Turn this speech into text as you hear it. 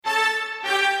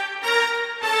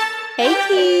Hey,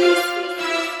 Keys.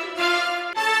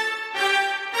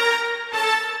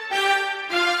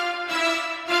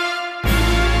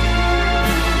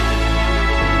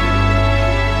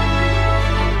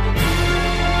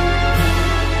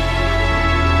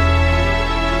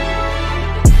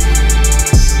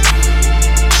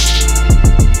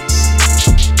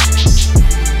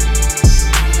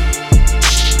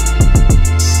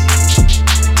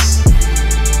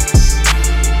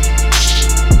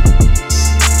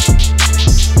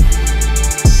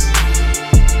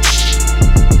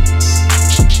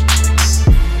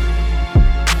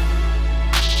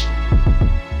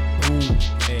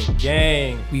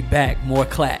 We back, more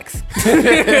clacks.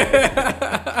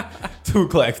 2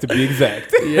 clacks to be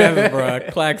exact. Yeah, bro.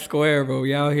 Clack Square, bro.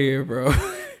 We out here, bro.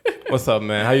 What's up,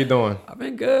 man? How you doing? I've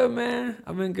been good, man.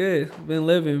 I've been good. I've been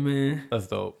living, man. That's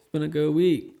dope. It's been a good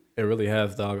week. It really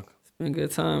has, dog. It's been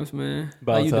good times, man.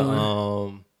 How you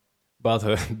doing? About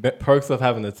to perks of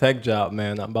having a tech job,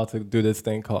 man. I'm about to do this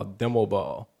thing called Demo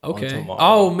Ball. Okay.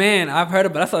 Oh man, I've heard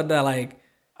of it. I saw that like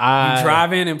you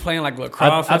driving and playing like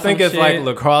lacrosse. I think it's like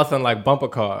lacrosse and like bumper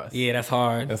cars. Yeah, that's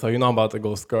hard. And so I'm about to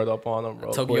go skirt up on them,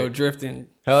 bro. Tokyo drifting.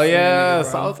 Hell yeah!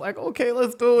 So I was like, okay,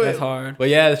 let's do it. That's hard. But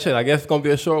yeah, shit. I guess it's gonna be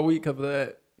a short week of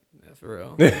that. That's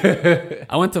real.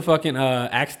 I went to fucking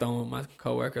Axstone with my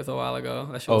coworkers a while ago.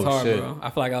 That shit was hard, shit. bro.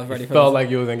 I feel like I was ready for. Felt like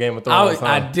you was in Game of Thrones.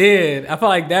 I did. I felt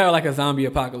like that was like a zombie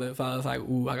apocalypse. I was like,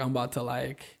 ooh, like I'm about to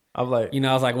like. I'm like,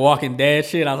 I was like Walking Dead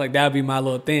shit. I was like, that'd be my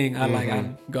little thing.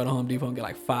 I'd go to Home Depot and get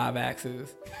like 5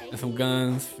 axes and some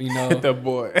guns, that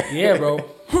boy. Yeah, bro.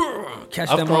 Catch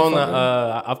them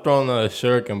motherfuckers. I've thrown a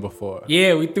shuriken before.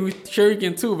 Yeah, we threw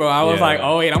shuriken too, bro. I was like,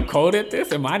 oh wait, I'm cold at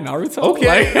this. Am I Naruto?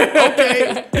 Okay,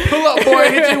 okay. Pull up, boy.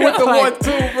 Hit you with the like,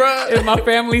 1-2, bro. Is my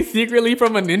family secretly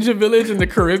from a ninja village in the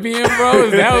Caribbean, bro?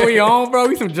 Is that what we on, bro?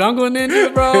 We some jungle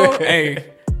ninjas, bro? Hey.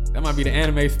 That might be the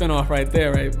anime spinoff right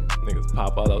there, right? Niggas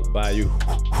pop out by you.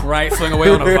 Right, swing away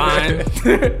on a vine.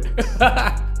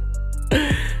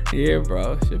 Yeah,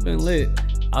 bro. Shit been lit.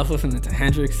 I was listening to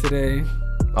Hendrix today.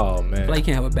 Oh, man. I feel like you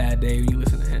can't have a bad day when you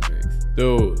listen to Hendrix.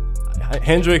 Dude,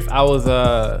 Hendrix, I was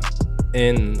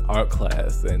in art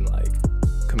class in like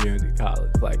community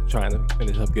college, like trying to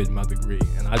finish up getting my degree.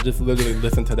 And I just literally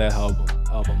listened to that album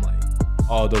like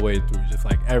all the way through, just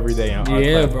like every day in art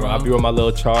class, bro. I'll be with my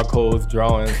little charcoals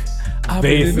drawing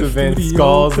bases and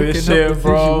skulls and shit,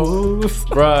 bro.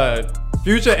 Bruh,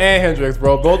 Future and Hendrix,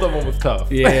 bro. Both of them was tough.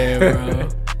 Yeah, bro.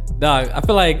 Dog, I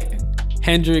feel like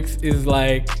Hendrix is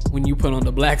like when you put on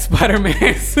the black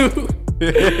Spider-Man suit.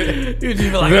 You just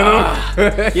be like,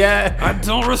 yeah, I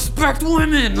don't respect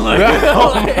women. Like,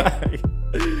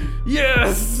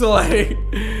 yes, like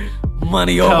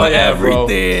money over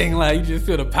everything. Bro. Like you just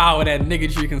feel the power of that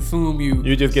nigga tree consume you.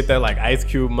 You just get that like Ice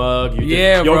Cube mug.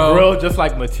 Your grill just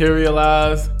like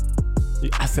materialize.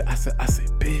 I said,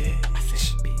 bitch.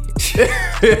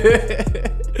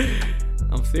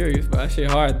 I'm serious, but that shit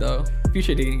hard though.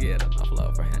 Future didn't get enough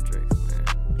love for Hendrix,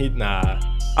 man.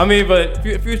 I mean, but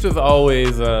Future's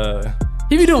always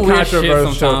he be doing weird shit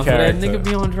sometimes. Character. That nigga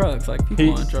be on drugs. Like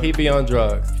people on drugs. He be on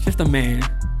drugs. Just a man.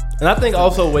 And I think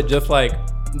also with just like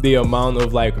the amount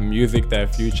of like music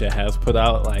that Future has put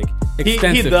out, like he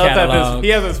does he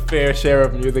has his fair share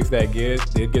of music that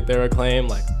did get their acclaim.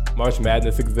 Like March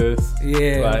Madness exists.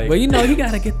 Yeah, like, but you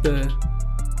gotta get the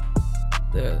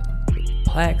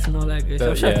plaques and all that good stuff.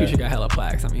 I'm sure Future got hella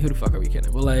plaques. I mean, who the fuck are we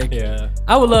kidding? But like,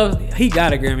 I would love. He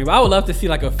got a Grammy, but I would love to see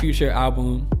like a Future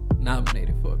album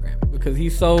nominated for a Grammy because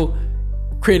he's so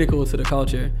critical to the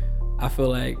culture. I feel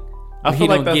like he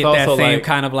don't get that same like,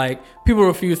 kind of like people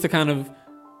refuse to kind of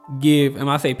give. And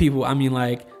when I say people, I mean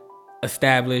like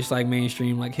established like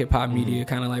mainstream like hip hop media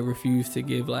kind of like refuse to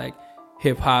give like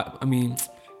hip hop. I mean,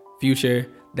 Future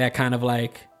that kind of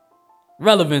like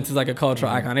relevance is like a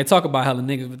cultural icon. They talk about hella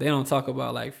niggas, but they don't talk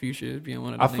about like Future being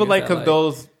one of the I feel like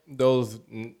because those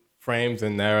frames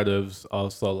and narratives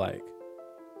also like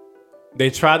they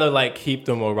try to like keep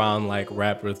them around like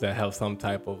rappers that have some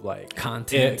type of like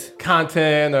content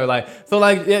or like so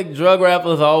like drug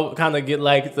rappers all kind of get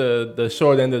like the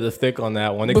short end of the stick on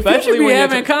that one. But especially Future be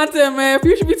having content, man.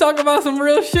 Future be talking about some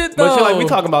real shit though. But we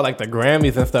talking about like the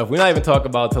Grammys and stuff. We're not even talking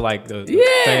about to like the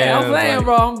fans, I'm saying, like,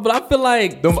 bro. But I feel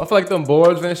like them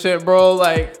boards and shit, bro.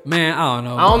 Like, man, I don't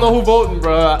know. I don't know who voting,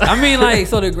 bro. I mean, like,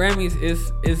 so the Grammys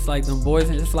is like them boys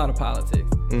and just a lot of politics.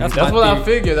 That's what I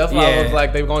figured. That's why I was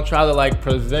like, they were gonna try to like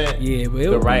present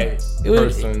the right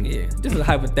person. Just a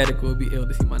hypothetical, it'd be ill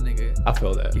to see my nigga. I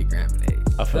feel that. Get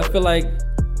Grammy. I feel like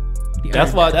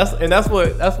That's what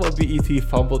BET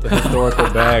fumbled the historical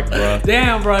bag, bro.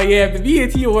 Damn, bro. Yeah, if the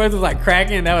BET Awards was like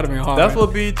cracking, that would have been hard. That's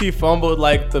what BET fumbled,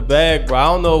 like the bag, bro. I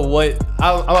don't know what.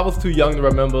 I was too young to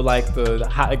remember like the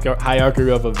hierarchy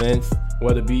of events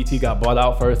where the BET got bought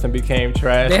out first and became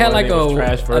trash. They had like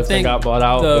trash first and got bought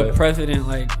out. The president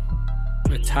like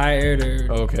retired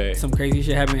or some crazy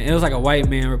shit happened. It was like a white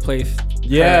man replaced.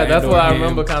 Yeah, that's what I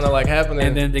remember kind of like happening.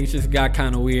 And then things just got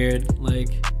kind of weird. Like,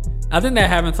 I think that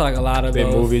happened to like a lot of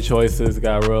those. Movie choices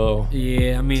got real.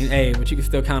 Yeah, I mean, hey, but you can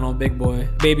still count on Baby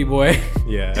Boy.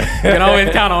 Yeah. You can always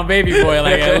count on Baby Boy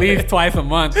like at least twice a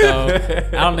month, though.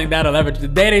 I don't think that'll ever. The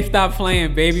day they stop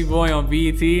playing Baby Boy on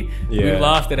BET, we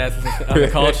lost it as a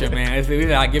culture, man. We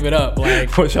gotta give it up.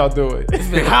 Like, what y'all doing?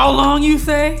 Like, how long you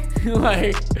say?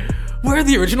 Like, where are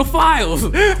the original files?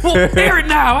 Well, air it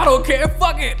now. I don't care.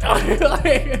 Fuck it.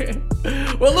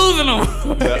 We're losing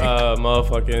them. The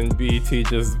motherfucking BET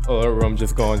room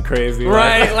just going crazy.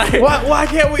 Right? Like why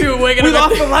can't we? We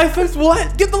lost the license.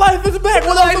 What? Get the license back.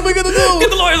 What else are we gonna do? Get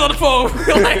the lawyers on the phone.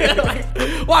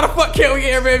 like, why the fuck can't we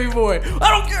air Baby Boy? I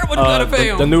don't care what you gotta pay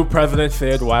him. The new president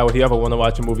said, "Why would he ever want to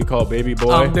watch a movie called Baby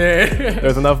Boy? I'm dead.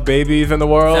 There's enough babies in the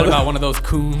world." That's about one of those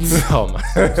coons. Oh my.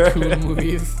 Those coon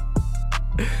movies.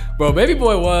 Bro, Baby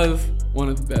Boy was one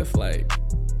of the best like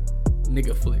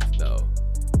nigga flicks though.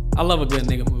 I love a good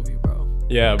nigga movie, bro.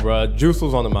 Yeah, bro. Juice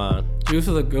was on the mind. Juice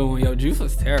was a good one. Yo, Juice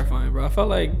was terrifying, bro. I felt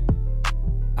like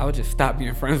I would just stop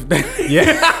being friends with that.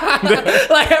 Yeah.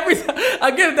 Like every time,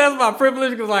 I guess that's my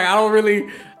privilege because like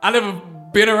I never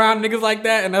been around niggas like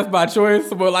that, and that's my choice.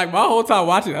 But like my whole time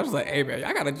watching, I was like, "Hey man,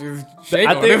 I gotta just shake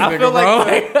on this nigga,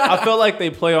 bro." I feel like they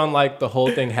play on like the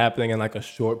whole thing happening in like a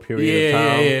short period of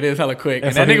time. Yeah, it is hella quick,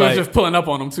 and that nigga was just pulling up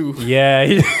on him too. Yeah,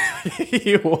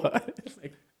 he was.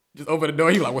 Like, just open the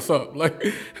door, he like, "What's up?" Like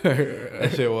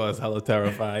that shit was hella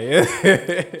terrifying.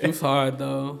 It was hard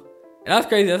though. And that's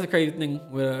crazy. That's a crazy thing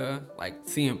with like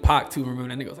seeing Pac too. Remember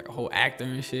that nigga was like a whole actor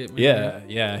and shit. Man.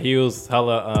 Yeah. He was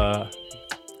hella.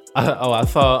 I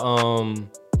saw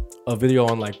a video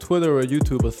on like Twitter or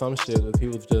YouTube or some shit. He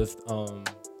was just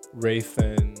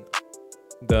racing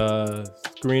the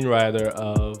screenwriter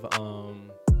of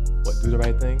what, Do the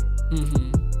Right Thing.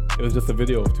 Mm-hmm. It was just a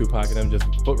video of Tupac and them just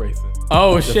foot racing.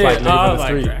 Oh just shit! Like niggas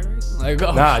in the street. Like,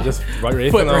 oh, nah, just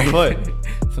racing on foot.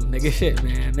 Some nigga shit,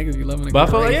 man. Niggas be loving it. But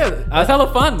I feel like that's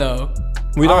hella fun though.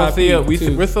 We don't see it.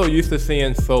 We're so used to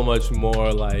seeing so much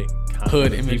more like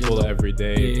hood people every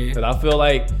day that I feel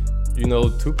like, you know,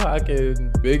 Tupac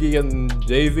and Biggie and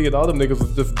Jay-Z and all them niggas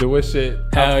was just doing shit.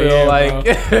 Hell I feel like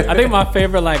I think my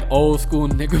favorite like old school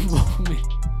nigga moment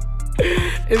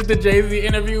is the Jay-Z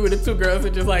interview with the two girls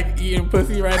that just like eating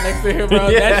pussy right next to him, bro.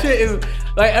 Yeah. That shit is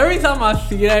like every time I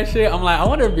see that shit, I'm like, I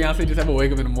wonder if Beyonce just ever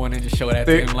wake up in the morning and just show that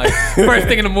to him, like first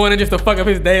thing in the morning just to fuck up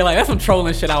his day. Like that's some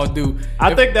trolling shit I would do.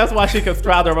 I think that's why she can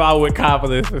stride around with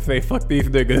confidence and say, "Fuck these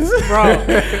niggas," bro.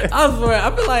 I swear,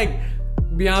 I feel like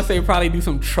Beyonce probably do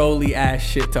some trolly ass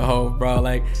shit to Hov, bro.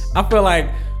 Like I feel like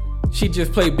she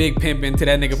just play Big Pimpin' to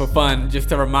that nigga for fun, just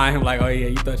to remind him, like, oh yeah,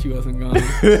 you thought you wasn't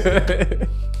gonna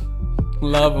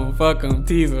love him, fuck him,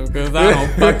 tease him, cause I don't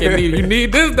fucking need you.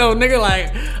 Need this though, nigga.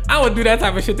 Like I would do that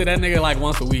type of shit to that nigga like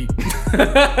once a week.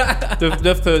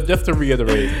 just to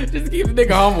reiterate, just keep the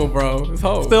nigga humble, bro. It's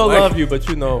Hov. Still like, love you, but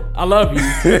you know I love you,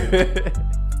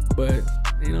 but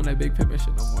ain't on that Big Pimpin'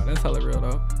 shit no more. That's hella real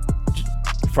though.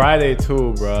 Friday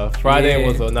too, bro. Friday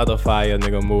was another fire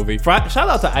nigga movie. Shout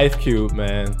out to Ice Cube,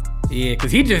 man. Yeah,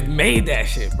 cause he just made that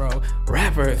shit, bro.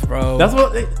 Rappers, bro. That's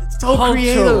what it's so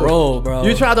creative, bro.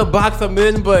 You try to box him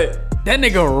in, but that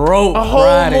nigga wrote a whole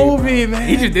Friday, movie, bro. man.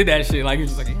 He just did that shit. Like he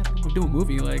was just like, yeah, I'm doing a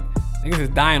movie. Like niggas is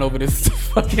dying over this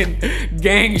fucking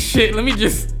gang shit. Let me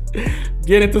just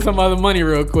get into some other money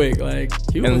real quick. Like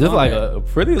and just like a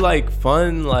pretty like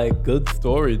fun, like good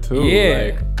story too.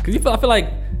 Yeah, like, cause I feel like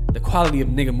the quality of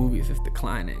nigga movies is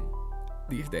declining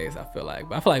these days. I feel like,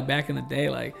 but I feel like back in the day,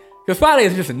 like, cause Friday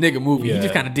is just a nigga movie. He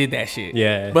just kind of did that shit.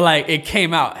 Yeah. But like, it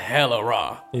came out hella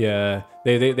raw. Yeah.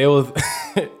 They was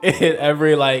it hit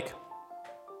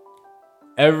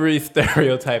every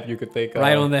stereotype you could think of.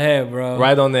 Right on the head, bro.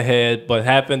 Right on the head, but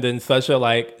happened in such a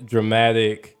like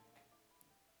dramatic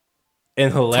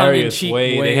and hilarious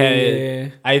way. They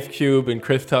had Ice Cube and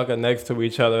Chris Tucker next to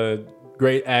each other.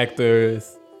 Great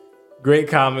actors. Great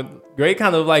kind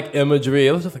of like imagery.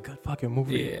 It was just a good fucking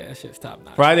movie. Yeah, that shit's top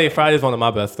notch. Friday's one of my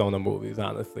best stoner movies,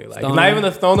 honestly. Like not even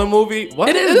a stoner movie. What?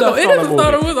 It is though. It is a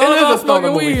stoner movie. It is a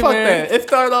stoner movie. Fuck that. It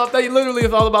started off. They literally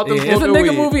is all about this. It's a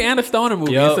nigga movie and a stoner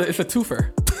movie. Yep. It's a twofer.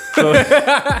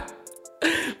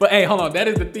 But hey, hold on. That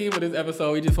is the theme of this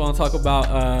episode. We just want to talk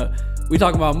about we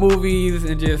talk about movies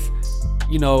and just,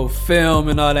 you know, film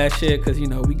and all that shit. Cause, you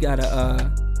know, we got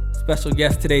a special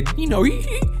guest today. You know,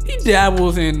 he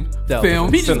dabbles in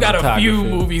film. He just got a few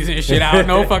movies and shit out.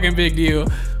 No fucking big deal.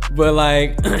 But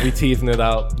like, we teasing it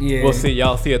out. Yeah. We'll see.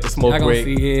 Y'all see at the smoke break.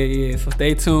 Yeah. So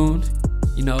stay tuned.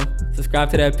 You know, subscribe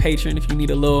to that Patreon if you need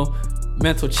a little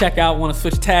mental checkout. Want to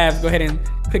switch tabs? Go ahead and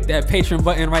click that Patreon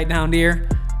button right down there.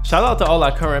 Shout out to all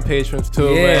our current patrons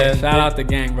too, man. Shout out the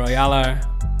gang, bro. Y'all are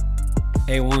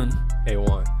A1.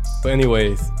 But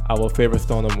anyways, our favorite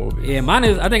stoner movie. Yeah, mine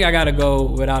is, I think I gotta go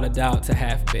without a doubt to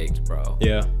Half Baked, bro.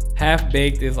 Yeah. Half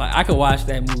Baked is like, I could watch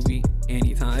that movie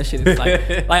anytime. That shit is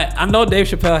like I know Dave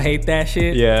Chappelle hate that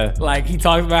shit. Yeah. Like, he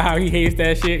talks about how he hates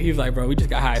that shit. He's like, bro, we just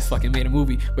got high as fucking made a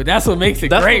movie. But that's what makes it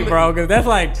great, bro. Because that's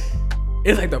like,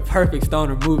 it's like the perfect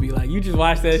stoner movie. Like, you just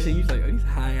watch that shit, you just like, oh, these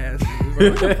high ass niggas, bro.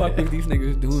 What the fuck is these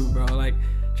niggas doing, bro? Like,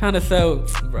 trying to sell,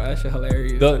 bro, that shit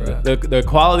hilarious, the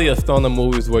quality of stoner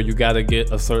movies where you gotta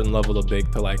get a certain level of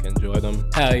big to like enjoy them.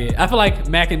 Hell yeah. I feel like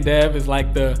Mac and Dev is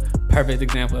like the perfect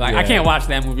example. Like, I can't watch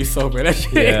that movie sober. That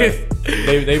shit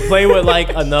is... They play with like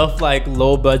enough like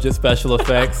low budget special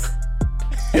effects.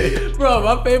 Bro,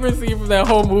 my favorite scene from that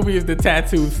whole movie is the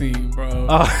tattoo scene, bro.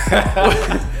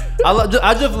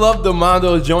 I just love the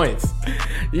Mondo joints.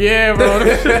 Yeah, bro.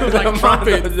 Like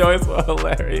trumpet joints were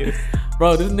hilarious.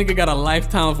 Bro, this nigga got a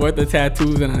lifetime's worth of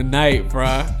tattoos in a night,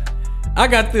 bro. I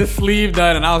got this sleeve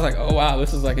done and I was like, oh wow,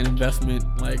 this is like an investment.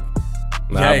 Like,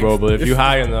 nah, bro, but if you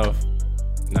high enough,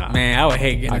 nah. Man, I would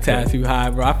hate getting a tattoo high,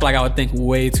 bro. I feel like I would think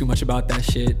way too much about that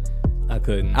shit. I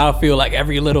couldn't. I would feel like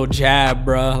every little jab,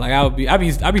 bro. Like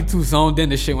I'd be too zoned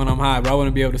into shit when I'm high, bro. I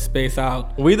wouldn't be able to space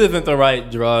out. Weed isn't the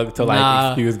right drug to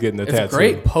like excuse getting a tattoo. It's a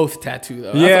great post tattoo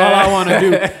though. That's all I want to do.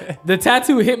 The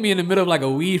tattoo hit me in the middle of like a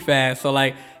weed fast, so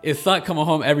like it sucked coming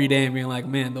home every day and being like,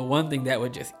 man, the one thing that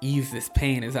would just ease this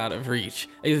pain is out of reach.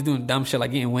 I was doing dumb shit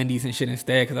like getting Wendy's and shit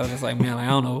instead because I was just like, man, like,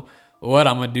 I don't know what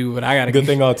I'm gonna do, but I gotta. Good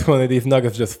thing all 20 of these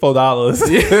nuggets just $4.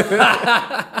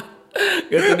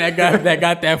 Good thing that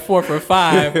got that 4 for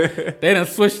 $5. They done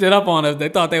switched it up on us. They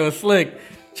thought they was slick.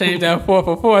 Changed that 4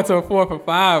 for $4 to a 4 for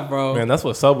 $5, bro. Man, that's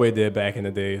what Subway did back in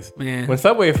the days. Man, when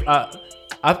Subway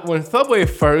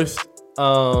first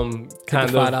kind of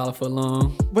 $5 foot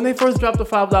long. When they first dropped the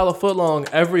 $5 foot long,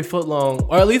 every foot long,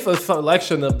 or at least a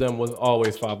selection of them, was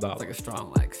always $5. Like a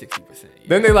strong, like 60%. Yeah.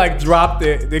 Then they like dropped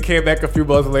it. They came back a few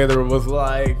months later and was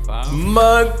like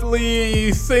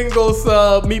monthly single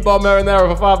sub meatball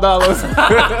marinara for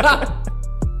 $5.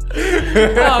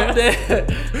 Oh,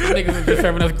 niggas are just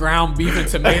serving us ground beef and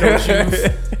tomato juice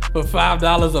for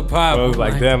 $5 a pop. I was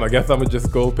like, damn, I guess I'm gonna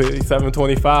just go pay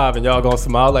 $7.25 and y'all gonna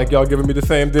smile like y'all giving me the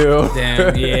same deal.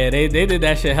 Damn, yeah, they did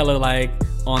that shit hella like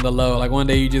on the low. Like one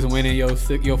day you just went in, your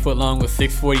foot long was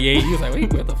 $6.48. You was like,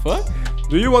 wait, what the fuck?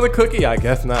 Do you want a cookie? I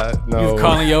guess not. No. You was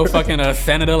calling your fucking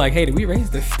senator like, hey, did we raise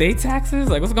the state taxes?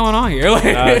 Like, what's going on here?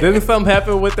 Like, didn't something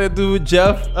happen with that dude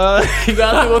Jeff? He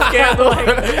got into a scandal.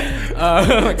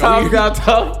 Like, Tom got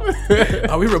tough.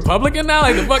 Are we Republican now?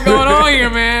 Like, the fuck going on here,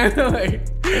 man? Like,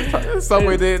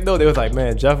 Somewhere didn't know. They was like,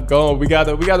 man, Jeff gone. We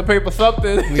gotta pay for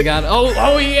something. We got oh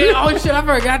shit, I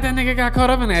forgot that nigga got caught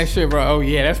up in that shit, bro. Oh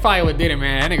yeah, that's probably what did it,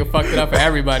 man. That nigga fucked it up for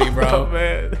everybody, bro. Oh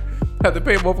man. Had to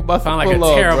pay more for my found like a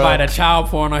terabyte of child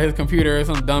porn on his computer or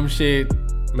some dumb shit.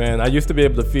 Man, I used to be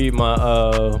able to feed my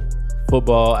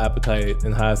football appetite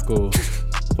in high school.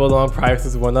 Full-on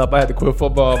prices went up. I had to quit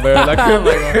football, man. I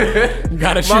couldn't. You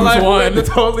gotta choose my life one. went in a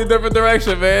totally different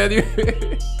direction, man.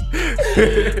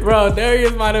 Bro,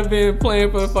 Darius might have been playing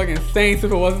for the fucking Saints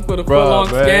if it wasn't for the foot-long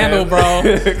scandal, bro.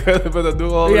 Could have been a New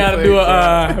Orleans.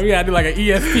 We gotta do like an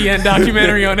ESPN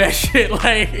documentary on that shit.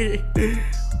 Like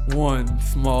one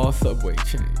small subway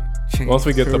chain. Once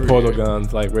we get the portal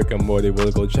guns like Rick and Morty,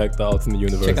 we'll go check the alternate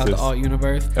universe. Check out the alt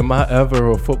universe. Am I ever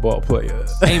a football player?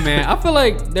 Hey man, I feel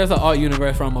like there's an alt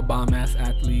universe where I'm a bomb ass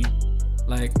athlete.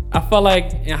 Like I felt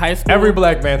like in high school, every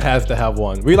black man has to have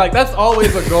one. We like that's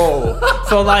always a goal.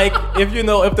 So like if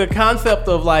the concept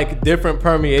of like different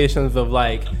permeations of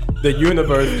like the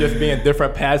universe just being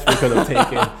different paths we could have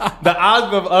taken, the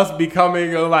odds of us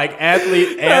becoming a like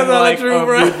athlete and like a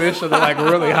musician are like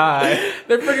really high.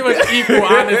 They're pretty much equal,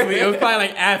 honestly. It was probably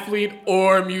like athlete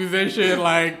or musician,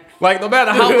 like no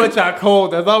matter how much I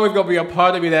code, there's always gonna be a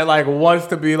part of me that like wants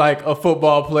to be like a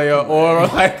football player or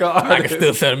like an artist. I can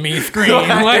still set a mean screen.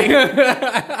 Like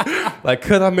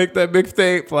could I make that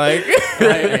mixtape? Like,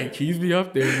 hey, keys be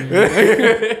up there,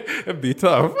 man. It'd be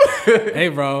tough. Hey,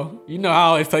 bro, you know I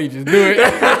always tell you just do it.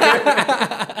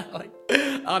 Like,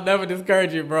 I'll never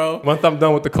discourage you, bro. Once I'm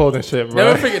done with the coding shit,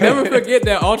 bro. Never forget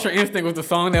that Ultra Instinct was the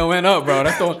song that went up, bro.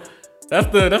 That's the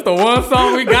one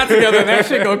song we got together, and that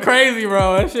shit go crazy,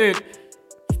 bro. That shit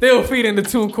Still feeding the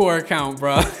TuneCore account,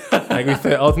 bro. Like we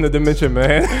said, alternate dimension,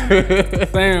 man.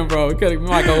 Damn, bro. We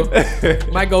might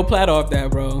go plat off that,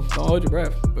 bro. Don't hold your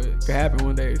breath, but it could happen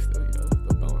one day. Still,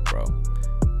 still going, bro.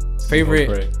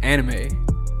 Favorite anime?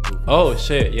 Oh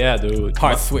shit, yeah, dude.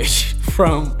 Hard switch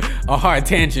from a hard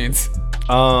tangent.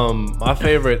 My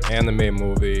favorite anime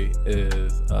movie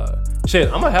is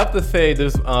I'm gonna have to say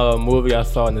this movie I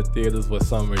saw in the theaters was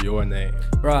Summer Your Name.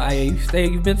 Bro,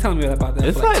 you've been telling me about that.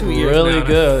 It's for like 2 years really now,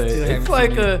 good. It's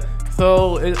like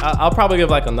I'll probably give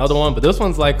like another one, but this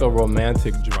one's like a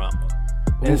romantic drama.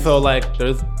 Ooh. And so like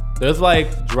there's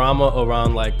like drama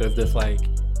around like there's this like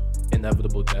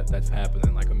inevitable death that's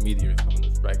happening, like a meteor coming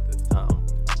to strike this town.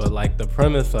 But like the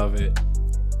premise of it,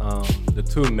 the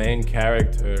two main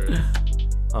characters,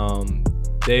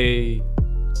 they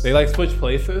like switch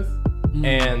places,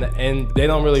 and they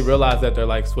don't really realize that they're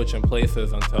like switching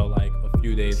places until like a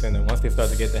few days in, and once they start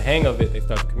to get the hang of it, they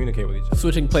start to communicate with each other.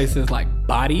 Switching places like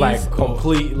bodies, like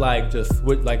complete, like just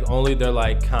switch, like only they're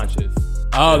like conscious.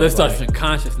 Oh, they're switching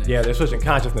consciousness. Yeah, they're switching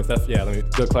consciousness.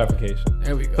 Good clarification.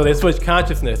 There we go. So they switch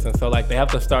consciousness, and so like they have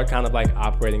to start kind of like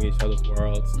operating each other's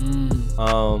worlds.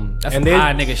 That's some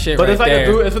high nigga shit, but right it's like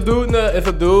there. it's a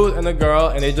dude and a girl,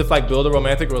 and they just like build a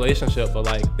romantic relationship. But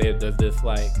like there's this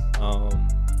like that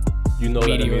the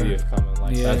media is coming.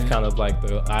 Like that's kind of like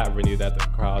the irony that the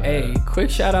crowd. Hey, quick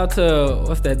shout out to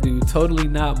what's that dude? Totally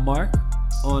Not Mark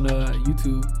on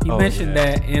YouTube. He mentioned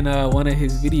that in one of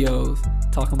his videos,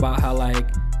 talking about how like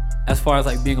as far as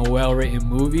like being a well-written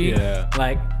movie,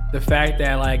 like the fact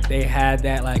that like they had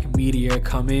that like meteor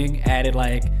coming added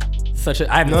like such a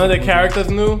none of the characters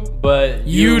knew, but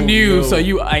you knew. So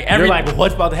you like you're like,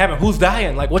 what's about to happen? Who's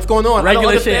dying? Like what's going on?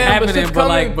 Regular shit happening, but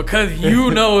like because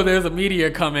you know there's a meteor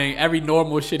coming, every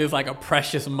normal shit is like a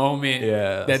precious moment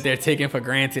that they're taking for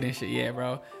granted and shit. Yeah,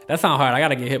 bro. That sounds hard. I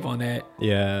gotta get hip on that.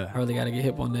 Yeah. I really gotta get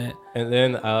hip on that. And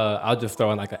then I'll just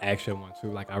throw in like an action one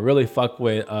too. Like I really fuck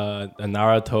with the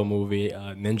Naruto movie,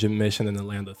 Ninja Mission in the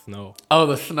Land of Snow. Oh,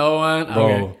 the snow one? Bro.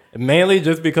 Okay. Mainly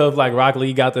just because like Rock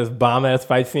Lee got this bomb ass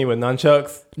fight scene with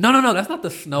nunchucks. No, that's not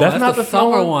the snow. That's not the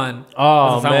summer one.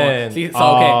 Oh man. See, so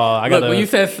okay. Look, when you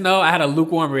said snow, I had a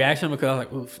lukewarm reaction because I was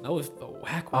like, ooh, snow is the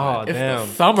whack one. Oh, it's damn.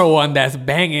 the summer one that's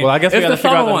banging. Well, I guess we gotta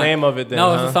figure out the name of it then.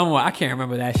 No, it's the summer one. I can't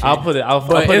remember that shit. I'll put it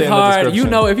but in the description. You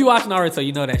know, if you watch Naruto,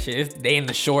 you know that shit. They in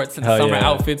the shorts and the summer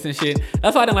outfits and shit.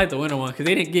 That's why I didn't like the winter one, because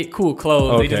they didn't get cool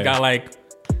clothes. Okay. They just got like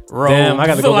robes. Damn, I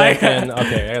gotta go back and I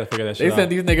gotta figure that shit out. They sent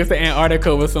these niggas to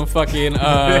Antarctica with some fucking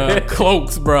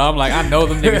cloaks, bro. I'm like, I know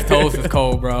them niggas' toes is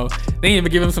cold, bro. They didn't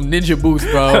even give him some ninja boots,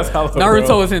 bro.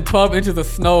 Naruto is in 12 inches of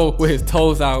snow with his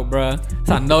toes out, bro.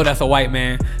 So I know that's a white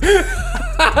man.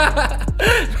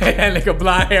 That nigga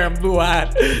blonde hair and blue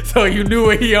eyed. So you knew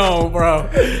what he on, bro.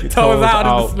 Toes out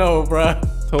in the snow, bro.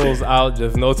 Toes out,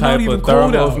 just no type of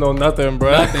thermals, no nothing,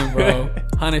 bro. Nothing, bro.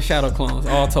 100 shadow clones,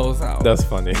 all toes out. That's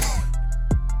funny.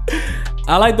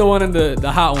 I like the one in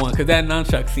the hot one, because that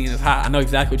nunchuck scene is hot. I know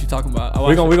exactly what you're talking about.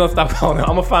 We're gonna stop calling it. I'm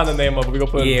gonna find the name of it. We're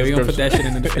gonna put it in the description. We're gonna put that shit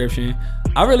in the description.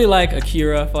 I really like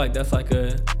Akira. I feel like that's like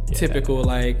a typical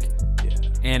like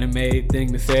anime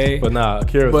thing to say. But nah,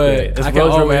 Akira's great. It's I can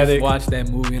always watch that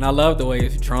movie, and I love the way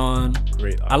it's drawn.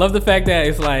 Great art. I love the fact that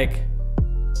it's like,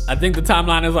 I think the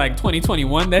timeline is like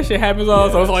 2021 that shit happens all,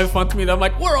 so it's always fun to me that I'm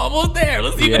like, we're almost there.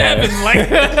 Let's see what happens. Like,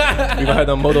 we gonna have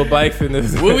them motorbikes in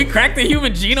this. Will we crack the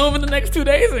human genome in the next 2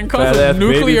 days and cause a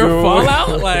nuclear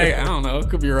fallout? Like, I don't know.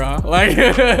 Could be wrong. Like,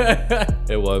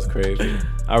 it was crazy.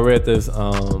 I read this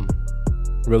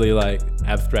really like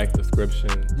abstract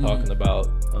description talking about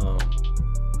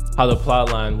how the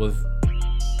plot line was.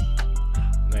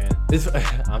 Man,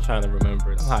 I'm trying to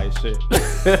remember it. I'm high as shit.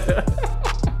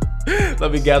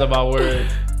 Let me gather my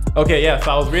words. Okay, yeah,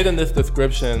 so I was reading this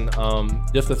description,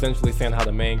 just essentially saying how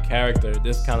the main character,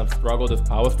 this kind of struggle, this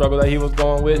power struggle that he was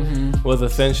going with, was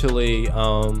essentially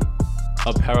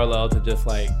a parallel to just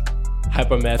like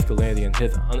hypermasculinity and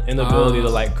his inability to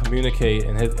like communicate,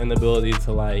 and his inability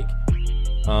to like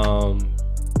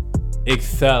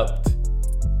accept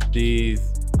these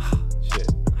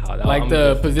like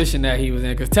the position that he was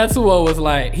in, because Tetsuo was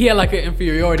like, he had like an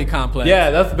inferiority complex. Yeah,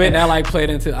 that's been, and that like played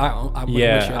into. I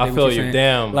feel you.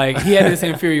 Damn. Like he had this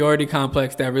inferiority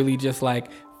complex that really just like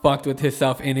fucked with his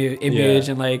self-image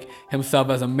and like himself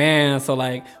as a man. So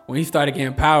like when he started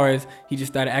getting powers, he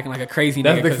just started acting like a crazy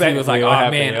nigga, because he was like, oh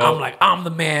man, I'm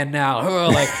the man now.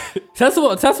 Like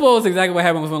Tetsuo was exactly what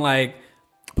happened was when like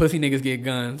pussy niggas get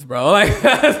guns, bro. Like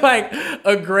that's like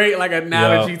a great like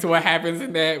analogy to what happens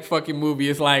in that fucking movie.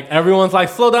 It's like everyone's like,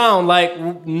 slow down, like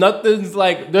nothing's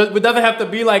like it doesn't have to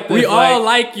be like this. We all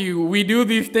like you. We do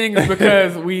these things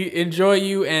because we enjoy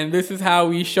you, and this is how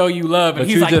we show you love. And but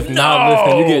he's you like, just not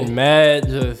listening. You get mad,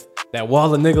 just that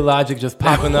wall of nigga logic just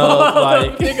popping up.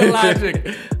 Like nigga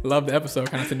logic. Love the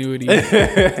episode continuity.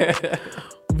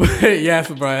 But yes,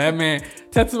 bro, that man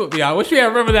Tetsuo. Yeah, I wish we had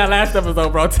remember that last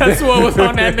episode, bro. Tetsuo was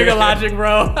on that nigga logic,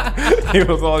 bro. He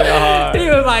was on that hard. He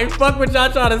was like, "Fuck what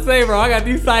y'all trying to say, bro. I got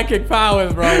these psychic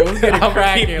powers, bro. Let's get it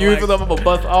cracking. Keep using them. I'm gonna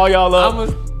bust all y'all up,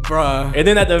 bruh." And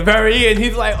then at the very end,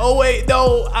 he's like, "Oh wait,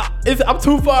 no, I'm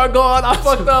too far gone. I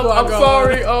fucked up. I'm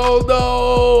sorry. Oh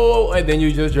no." And then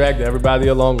you just dragged everybody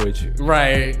along with you.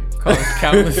 Right. Caused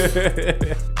countless.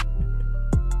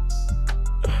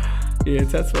 Yeah,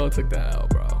 Tetsuo took that out,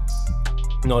 bro.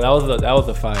 No, that was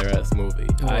a fire ass movie.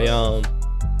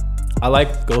 I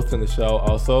like Ghost in the Shell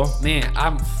also. Man,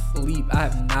 I'm asleep. I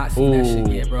have not seen that shit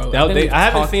yet, bro. I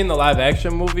haven't seen the live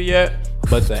action movie yet,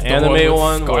 but the anime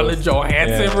one. Scarlett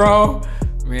Johansson, bro.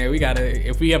 Man,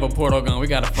 if we have a portal gun, we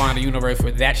gotta find a universe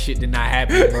where that shit did not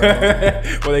happen, bro.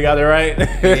 Well, they got it right.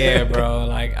 Yeah, bro.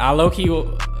 Like, I low-key,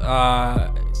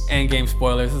 Endgame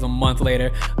spoilers. This is a month later.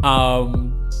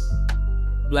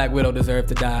 Black Widow deserved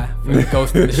to die for the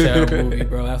Ghost in the Shell movie,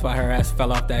 bro. That's why her ass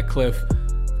fell off that cliff.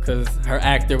 Because her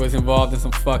actor was involved in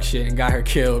some fuck shit and got her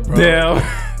killed, bro. Damn.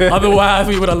 Otherwise,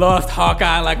 we would have lost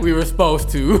Hawkeye like we were supposed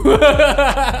to.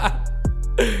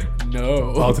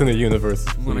 No. Alternate universe.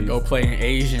 I'm gonna go play an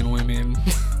Asian women.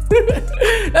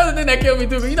 That's the thing that killed me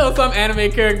too. You know, some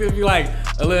anime characters be like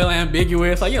a little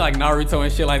ambiguous, like, you know, like Naruto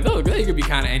and shit. Like, those, they could be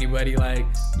kind of anybody. Like,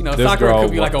 you know, Sakura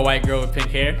could be like a white girl with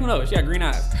pink hair. Who knows? She got green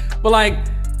eyes. But like,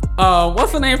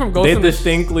 what's the name from Ghost? They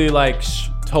distinctly like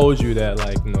told you that,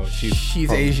 like, no,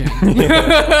 she's Asian.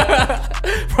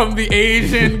 From the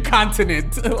Asian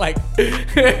continent, like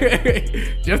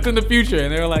just in the future.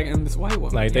 And they were like, and this white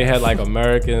woman, like, they had like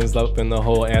Americans up in the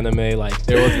whole anime. Like,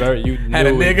 there was very, had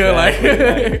a nigga exactly,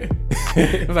 like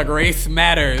it was like race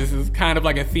matters. It's kind of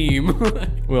like a theme.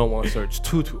 We don't want to search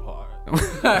too hard.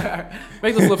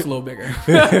 Make the slips a little bigger.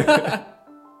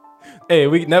 Hey,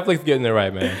 Netflix getting it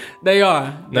right, man. They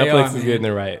are. Netflix is getting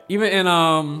it right. Even in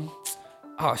oh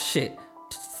shit,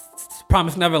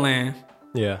 Promised Neverland.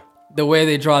 Yeah. The way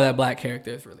they draw that black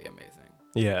character is really amazing.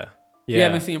 Yeah. Yeah. You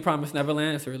haven't seen Promised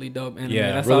Neverland? It's a really dope anime.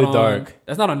 Yeah, that's really dark.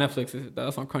 That's not on Netflix.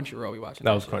 That's on Crunchyroll. We watching.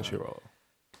 That was Crunchyroll.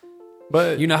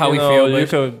 But you know how we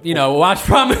feel. Watch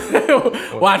Promised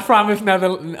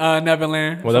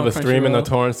Neverland. Whatever streaming or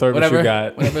torrent service you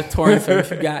got. Whatever torrent service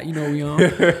you got, you know we on.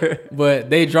 But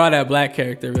they draw that black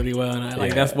character really well,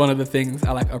 and that's one of the things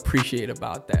I like appreciate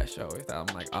about that show. Is that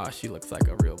I'm like, oh, she looks like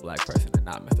a real black person and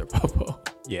not Mr. Popo.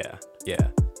 Yeah.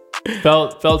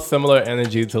 Felt similar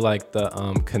energy to like the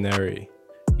Canary.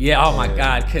 Yeah, oh my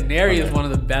God. Canary is one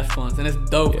of the best ones. And it's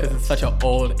dope because it's such an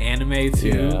old anime too.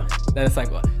 Yeah. That it's like,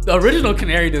 the original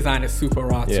Canary design is super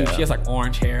raw too. She has like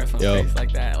orange hair or some face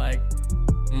like that. Like,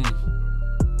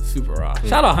 super raw.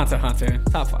 Shout out Hunter x Hunter.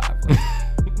 Top 5.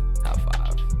 Top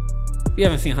 5. If you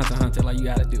haven't seen Hunter x Hunter, like, you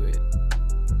gotta do it.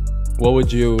 What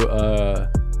would you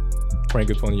rank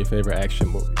as one of your favorite action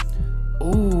movies?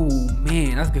 Ooh,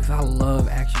 man, that's good because I love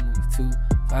action movies too.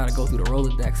 So I gotta go through the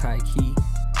Rolodex high key.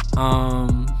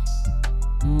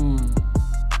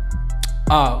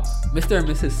 Mr. and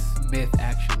Mrs. Smith,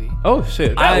 actually. Oh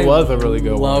shit, that was a really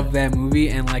good one. I love that movie,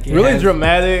 and like it really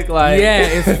dramatic, like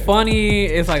it's funny.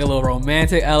 It's like a little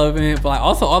romantic element, but like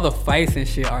also all the fights and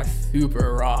shit are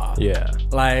super raw. Yeah,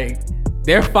 like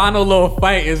their final little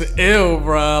fight is ill,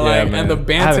 bro. Like, and the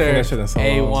banter,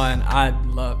 A1. I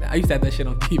love that. I used to have that shit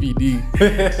on DVD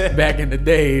back in the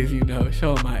days, you know,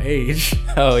 showing my age.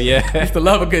 Oh yeah, I used to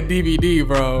love a good DVD,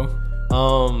 bro.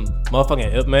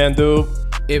 Motherfucking Ip Man, dude.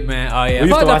 Ip Man, oh yeah. We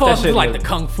used to watch that shit like the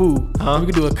kung fu. Huh? We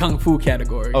could do a kung fu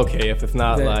category. Okay, if it's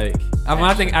not like,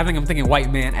 I think I'm thinking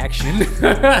white man action.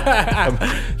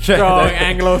 Strong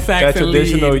Anglo-Saxon that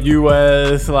traditional lead.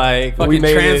 U.S. like fucking we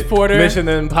made Transporter. Mission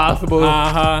Impossible.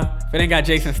 If it ain't got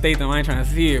Jason Statham, I ain't trying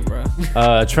to see it, bro.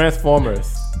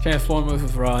 Transformers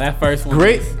was raw. That first one.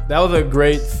 That was a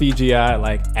great CGI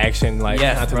like action like.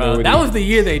 Yes, bro. That was the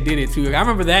year they did it too. I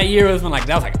remember that year was when like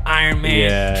that was like Iron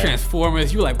Man,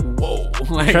 Transformers. You were like, whoa.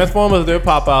 Like, Transformers did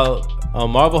pop out.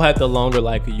 Marvel had the longer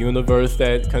like universe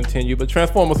that continued, but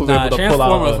Transformers was able to pull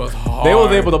out. They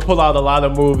was able to pull out a lot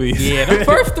of movies. Yeah, the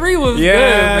first 3 was good,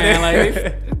 man. Like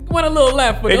it went a little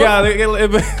left, but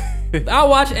I'll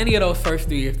watch any of those first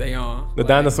 3 if they on. The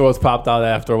dinosaurs popped out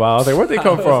after a while. I was like, where'd they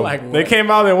come from? Like, they came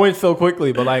out and went so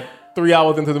quickly, but like 3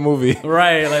 hours into the movie.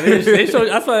 Right, like they showed.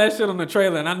 I saw that shit on the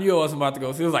trailer, and I knew I wasn't about to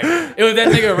go. So it was that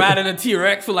nigga riding a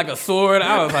T-Rex with like a sword.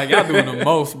 I was like, y'all doing the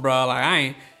most, bro. Like I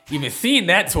ain't even seen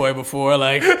that toy before.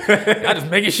 Like y'all just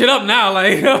making shit up now.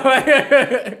 Like,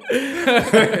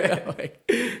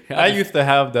 I used to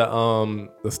have the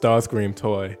Starscream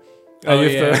toy.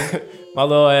 My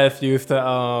little ass used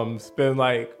to spend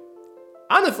like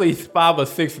honestly 5 or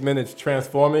 6 minutes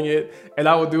transforming it, and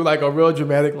I would do like a real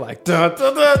dramatic like da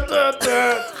da da da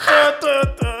da da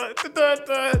da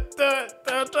da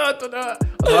da da da.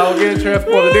 I would get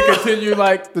transformed, and they continue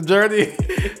like the journey.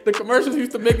 The commercials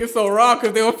used to make it so raw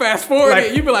because they would fast forward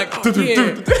it. You'd be like, oh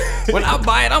yeah, when I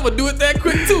buy it, I'm gonna do it that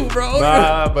quick too, bro.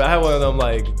 Nah, but I had one of them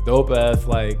like dope ass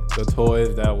like the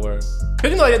toys that were. Cause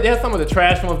you know they had some of the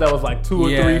trash ones that was like 2 or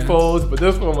 3 folds, but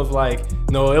this one was like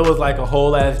no, it was like a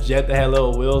whole ass jet that had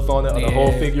little wheels on it, or the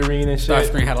whole figurine and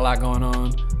shit. Starscream had a lot going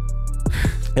on.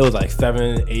 It was like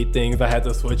 7, 8 things I had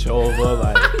to switch over.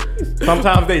 Like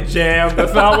sometimes they jammed,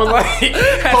 so I was like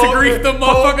had to grief the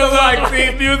motherfuckers like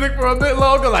theme music for a bit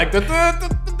longer, like the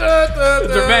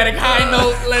dramatic high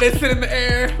note, let it sit in the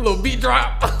air, a little beat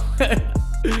drop.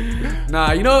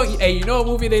 Nah, you know what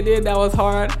movie they did that was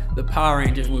hard? The Power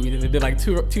Rangers movie that they did like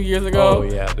two years ago. Oh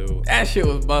yeah, dude. That shit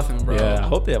was busting, bro. Yeah, I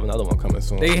hope they have another one coming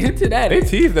soon. They hinted at it. They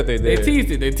teased that they did. They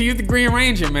teased it. They teased the Green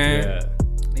Ranger, man. Yeah.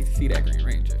 Need to see that Green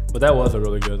Ranger. But that was a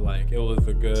really good, like, it was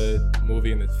a good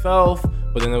movie in itself,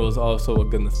 but then it was also a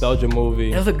good nostalgia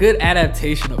movie. It was a good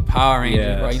adaptation of Power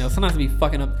Rangers, bro. You know, sometimes we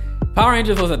fucking up. Power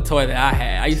Rangers was a toy that I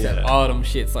had. I used to have all them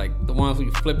shits, like the ones where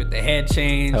you flip it, the head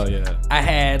change. Hell yeah. I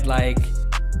had like,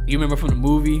 you remember from the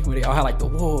movie where they all had like the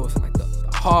wolves and like the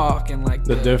hawk and like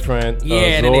the different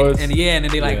and then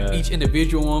they like each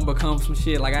individual one becomes some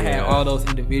shit. Like I had all those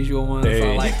individual ones.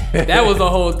 So like that was the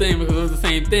whole thing because it was the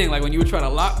same thing. Like when you would try to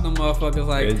lock them motherfuckers,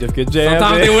 like they just get jammed.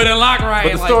 Sometimes they wouldn't lock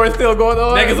right. But the story's still going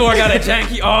on. Megazord got a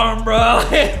janky arm, bro.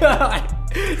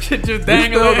 Shit just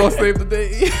dangling. Still gonna save the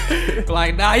day.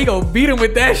 Like nah, he gonna beat him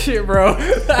with that shit, bro.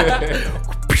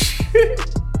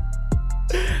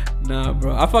 Nah,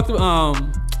 bro. I fuck with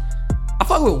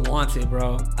Wanted,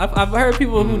 bro. I've heard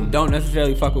people who don't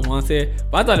necessarily fuck with Wanted,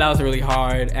 but I thought that was a really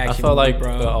hard action. I felt like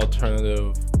bro.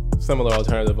 the similar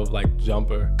alternative of like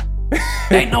Jumper.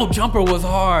 Ain't no Jumper was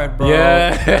hard, bro.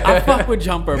 Yeah, I fuck with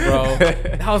Jumper, bro.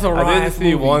 That was a ride. I didn't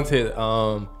see Wanted.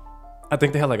 I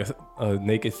think they had like a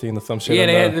naked scene or some shit.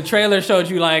 Yeah, the trailer showed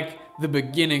you like the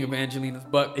beginning of Angelina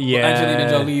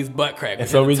Jolie's butt crack. And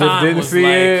so we just didn't see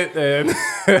it. And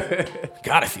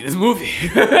gotta see this movie.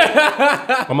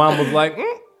 My mom was like,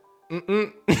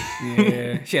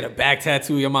 Yeah, she had a back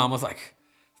tattoo. Your mom was like,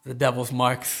 the devil's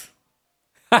marks.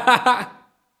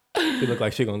 She looked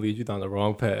like she gonna lead you down the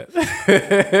wrong path.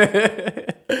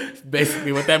 It's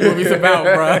basically what that movie's about,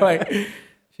 bro. Like,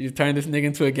 she just turned this nigga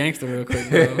into a gangster real quick,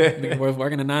 bro. Nigga was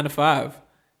working a 9 to 5.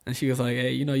 And she was like,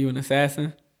 hey, you know you an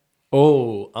assassin?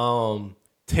 Oh,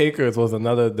 Takers was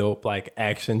another dope like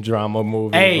action drama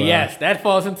movie. Hey, bro. Yes, that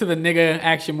falls into the nigga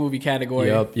action movie category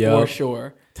for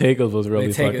sure. Takers was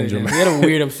really fucking dramatic. We had a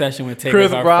weird obsession with Takers.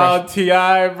 Chris Brown,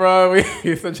 T.I., bro. We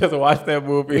used to just watch that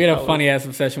movie. We had a funny ass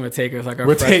obsession with Takers, like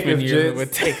our freshman year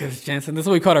with Takers Jensen. This is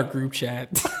what we called our group chat.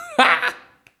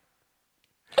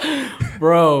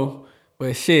 Bro,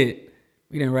 but shit,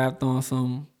 we done wrapped on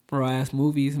some raw ass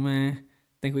movies, man.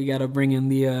 Think we gotta bring in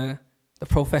the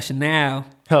professional.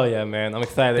 Hell yeah, man. I'm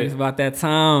excited. It's about that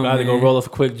time. About to go roll us a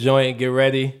quick joint, get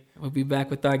ready. We'll be back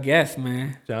with our guest,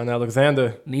 man. John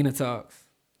Alexander. Nina Talks.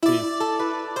 Peace.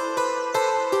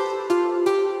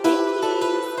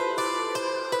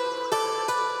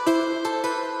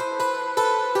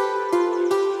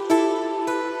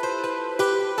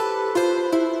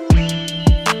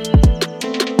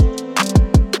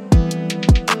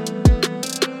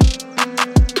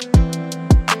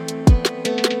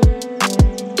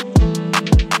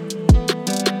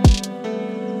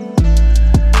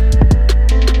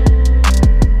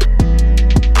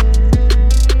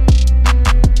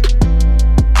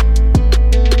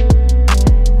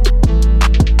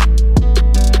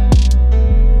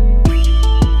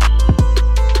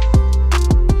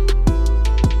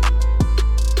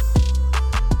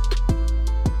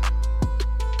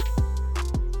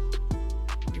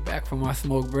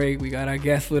 We got our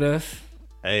guest with us.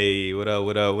 Hey, what up?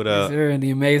 Yes, sir, and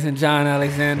the amazing John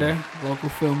Alexander, local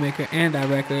filmmaker and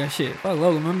director. Shit, fuck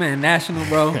Logan, my man, national,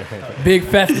 bro. Big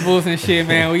festivals and shit,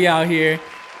 man. We out here.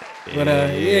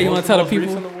 But you want to tell the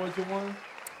people?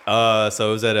 So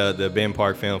it was at the Ben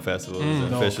Park Film Festival. It was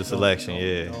an official selection.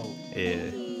 Yeah.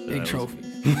 Big trophy.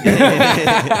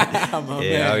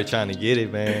 I was trying to get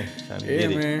it, man.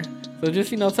 Man. So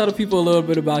just, tell the people a little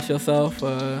bit about yourself,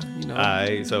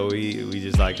 Alright, so we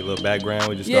just like a little background.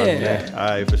 We just started from there.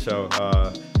 Alright, for sure.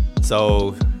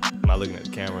 So, am I looking at the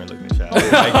camera and looking at y'all?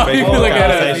 Look at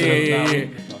us. Yeah.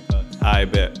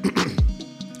 Alright, bet.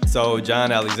 So,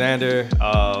 John Alexander,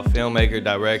 filmmaker,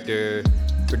 director,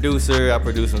 producer. I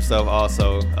produce some stuff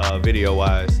also,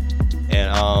 video-wise.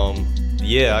 And,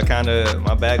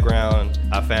 my background,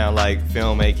 I found like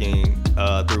filmmaking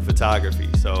through photography.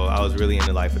 So I was really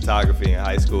into like photography in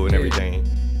high school and everything.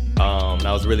 And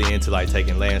I was really into like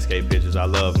taking landscape pictures. I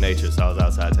love nature, so I was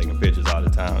outside taking pictures all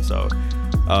the time. So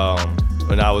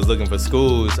when I was looking for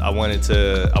schools, I wanted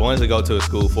to go to a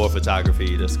school for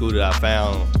photography. The school that I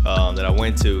found that I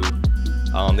went to,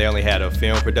 they only had a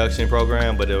film production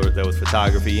program, but there was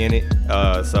photography in it.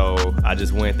 So I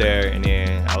just went there, and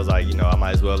then I was like, I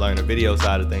might as well learn the video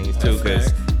side of things too,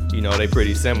 because they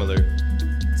pretty similar.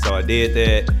 So I did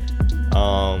that.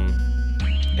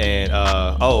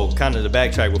 Kind of the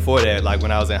backtrack before that, like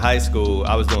when I was in high school,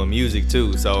 I was doing music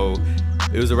too. So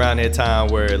it was around that time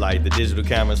where like the digital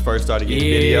cameras first started getting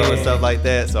video and stuff like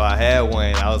that. So I had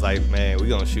one. I was like, man, we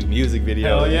gonna shoot music videos.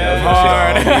 Hell yeah,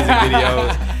 hard. Music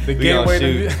videos. The gateway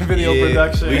to video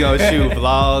production. We gonna shoot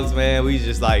vlogs, man. We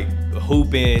just like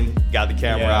hooping, got the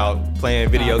camera out, playing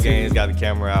video games, got the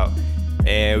camera out.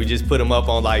 And we just put them up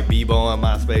on like Bebo and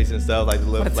MySpace and stuff, like the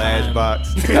little flash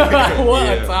box. What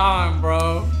a time,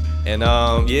 bro. And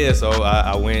so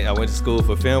I went to school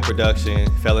for film production,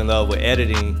 fell in love with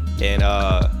editing, and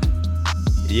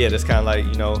that's kind of like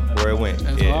where it went.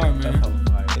 That's hard, man.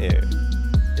 Yeah,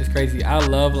 it's crazy. I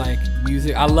love like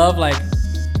music. I love like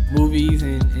movies,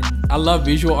 and I love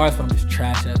visual arts, but I'm just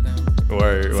trash at them.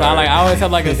 Word. I always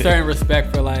have like a certain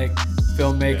respect for like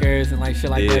filmmakers and like shit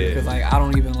like that, because like I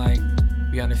don't even like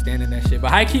be understanding that shit. But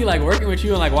high key, like working with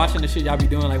you and like watching the shit y'all be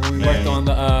doing, like when we worked on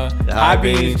the high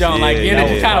beams joint, like getting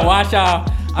to kind of watch y'all,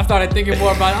 I started thinking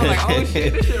more about it. I'm like, oh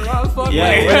shit, this shit raw as fuck.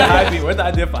 Yeah, where the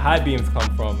idea for high beams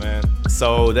come from, man?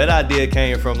 So that idea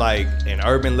came from like an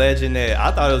urban legend that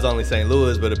I thought it was only St.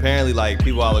 Louis, but apparently like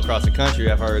people all across the country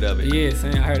have heard of it. Yeah,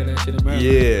 I heard of that shit in America.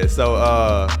 Yeah, so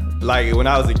like when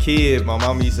I was a kid, my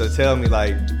mom used to tell me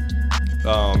like,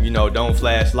 don't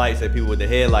flash lights at people with the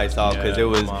headlights off, because it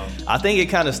was, I think it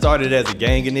kind of started as a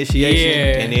gang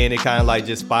initiation, and then it kind of like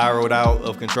just spiraled out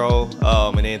of control,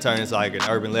 and then turned into like an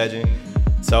urban legend.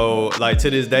 So like to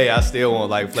this day, I still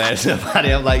won't like flash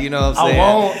somebody. I'm like, what I'm saying? I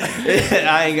won't.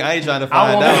 I ain't trying to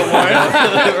find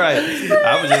out. Right.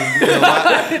 I'm just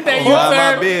mind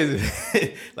my business.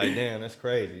 Like, damn, that's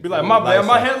crazy. Be like,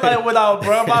 my headlight went out,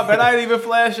 bro. My bad, I didn't even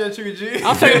flash at you, G.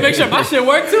 I'm trying to make sure my shit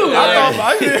work too.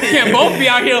 Like, can't both be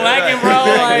out here lacking, bro.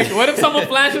 Like, what if someone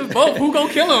flashes both? Who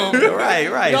gonna kill them?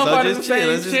 Right. So just chill.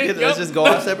 Let's just go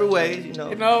our separate ways,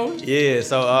 Yeah.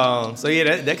 So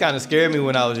that kind of scared me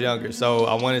when I was younger. So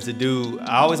I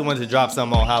always wanted to drop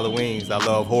something on Halloweens. I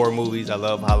love horror movies. I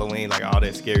love Halloween, like all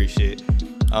that scary shit.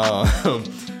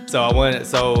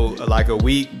 So like a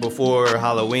week before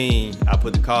Halloween, I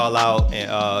put the call out,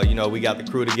 and we got the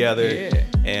crew together,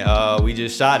 and we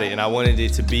just shot it. And I wanted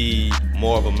it to be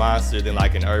more of a monster than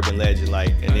like an urban legend, like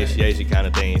initiation kind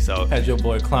of thing. So had your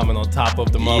boy climbing on top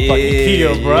of the motherfucking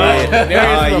Kia, bro.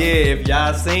 If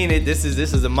y'all seen it, this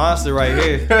is a monster right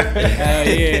here. Hell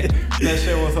yeah, that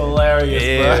shit was hilarious,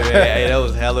 bro. Man, hey, that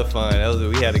was hella fun.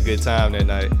 We had a good time that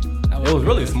night. It was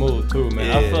really smooth too, man.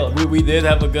 I felt we did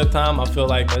have a good time. I feel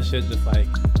like that shit just like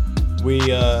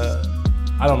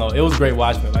I don't know. It was great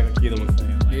watching it, like Akita was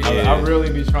saying. Like, I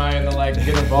really be trying to like get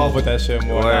involved with that shit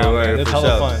more. It's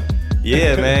hella fun.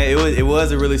 Yeah, man. It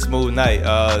was a really smooth night.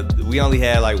 We only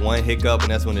had like one hiccup, and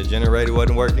that's when the generator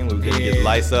wasn't working. We couldn't get the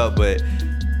lights up, but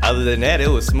other than that, it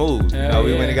was smooth. We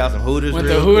went and got some Hooters. Went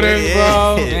to Hooters,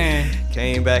 bro. Man.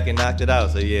 Came back and knocked it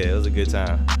out. So it was a good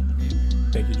time.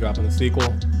 Think you dropping a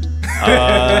sequel?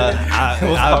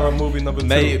 Horror movie number 2.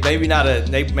 Maybe not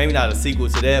a sequel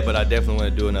to that, but I definitely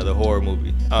want to do another horror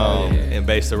movie, and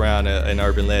based around an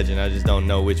urban legend. I just don't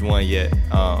know which one yet.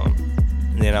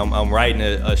 And I'm writing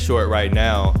a short right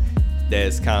now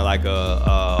that's kind of like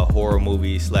a horror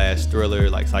movie / thriller,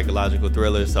 like psychological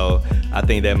thriller. So I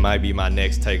think that might be my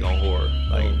next take on horror,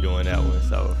 like doing that one.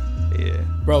 So. Yeah.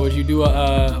 Bro, would you do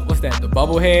what's that? The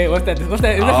Bubblehead? What's that? Is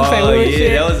that some St. Louis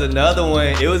shit? That was another one.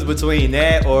 It was between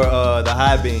that or the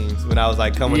high beams when I was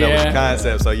like coming up with the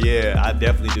concept. So I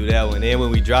definitely do that one. And then when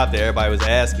we dropped it, everybody was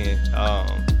asking, are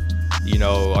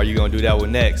you gonna do that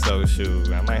one next? So shoot,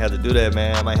 I might have to do that,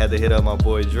 man. I might have to hit up my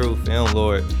boy Drew, Film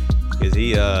Lord. Cause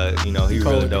he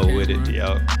really dope with it,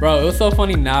 yo. Bro, it was so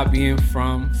funny not being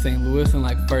from St. Louis and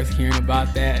like first hearing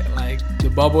about that, like the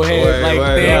Bubblehead,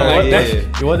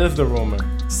 thing. What is the rumor?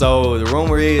 So the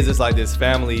rumor is it's like this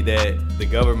family that the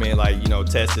government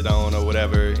tested on or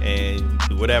whatever, and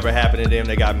whatever happened to them,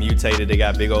 they got mutated, they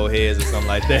got big old heads or something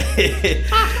like that.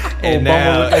 And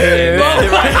now, hey,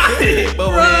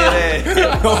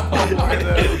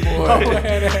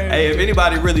 if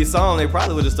anybody really saw them, they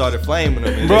probably would have started flaming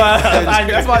them. Bro,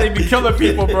 that's why they be killing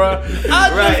people, bro.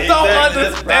 I just don't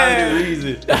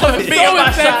understand. That's probably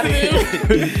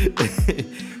the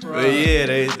reason. But yeah,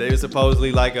 they were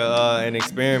supposedly like an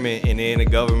experiment, and then the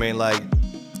government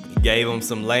gave them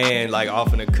some land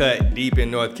off in a cut deep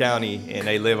in North County, and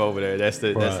they live over there. That's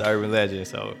the urban legend.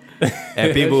 So,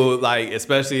 and people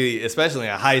especially in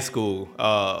high school,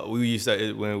 we used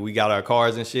to, when we got our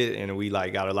cars and shit, and we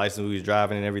got our license, we was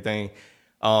driving and everything.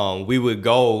 We would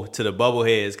go to the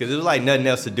Bubbleheads because it was nothing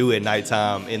else to do at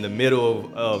nighttime in the middle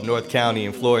of North County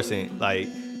and Florissant,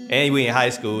 And we in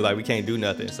high school, we can't do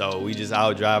nothing. So we just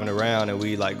out driving around, and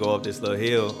we go up this little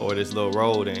hill or this little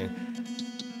road and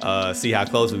see how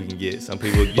close we can get. Some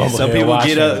people get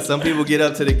up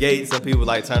to the gate. Some people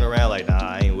turn around nah,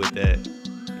 I ain't with that.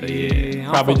 But yeah,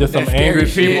 probably just some angry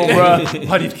people, bro.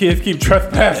 Why these kids keep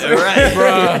trespassing? Right,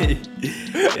 bro.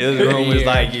 It was rumors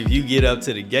if you get up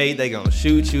to the gate, they gonna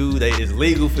shoot you. It's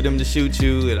legal for them to shoot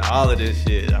you and all of this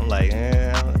shit. I'm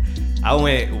I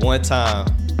went one time.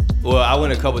 Well, I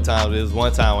went a couple times. It was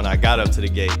one time when I got up to the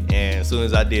gate, and as soon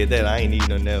as I did that, I ain't need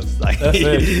nothing else. That's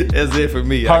it. That's it for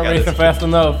me. Heart racing fast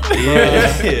enough.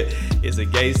 Yeah. It's a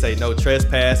gate, say no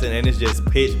trespassing, and it's just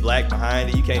pitch black behind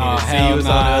it. You can't even see what's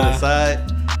on the other side.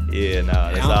 Yeah,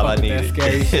 that's all I needed. That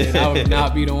scary shit. I would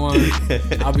not be the one.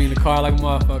 I'll be in the car like a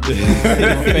motherfucker. They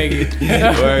gonna fake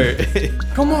it. Word.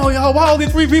 Come on, y'all. Why all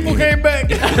these 3 people came back?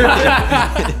 Shit,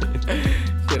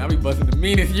 I be busting the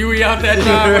meanest Yui out that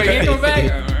driveway. He ain't come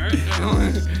back.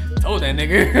 Told that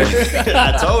nigga.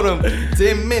 I told him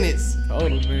 10 minutes.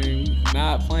 Told him, man,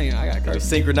 not playing. I got cursed.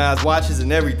 Synchronized watches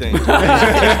and everything.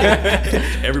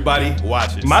 Everybody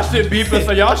watches. My shit beeping,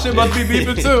 so y'all shit must be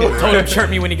beeping too. Told him chirp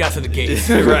me when he got to the gate.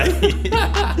 Right.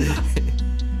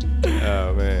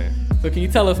 Oh man. So can you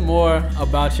tell us more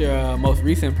about your most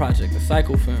recent project, the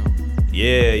Cycle film?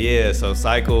 Yeah. So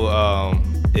Cycle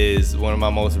is one of my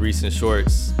most recent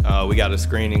shorts. We got a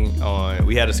screening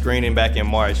we had a screening back in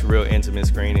March, real intimate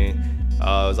screening. It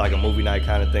was like a movie night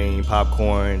kind of thing,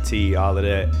 popcorn, tea, all of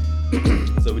that.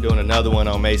 So we're doing another one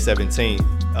on May 17th.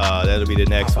 That'll be the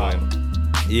next one.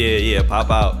 Yeah, pop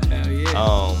out. Hell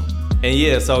yeah. And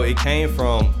yeah, so it came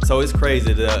from, so it's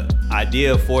crazy. The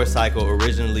idea for Cycle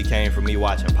originally came from me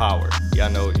watching Power.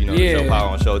 Y'all know, the show Power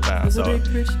on Showtime. So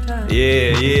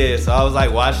yeah. So I was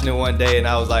watching it one day, and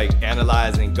I was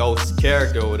analyzing Ghost's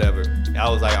character or whatever. I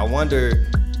was I wonder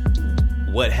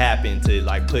what happened to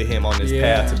put him on this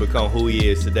path to become who he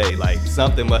is today.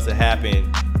 Something must have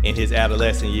happened in his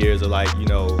adolescent years or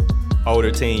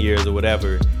older teen years or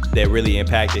whatever that really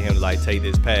impacted him to take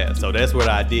this path. So that's where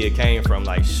the idea came from.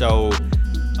 Show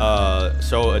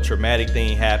a traumatic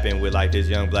thing happen with this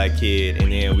young black kid,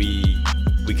 and then we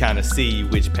kind of see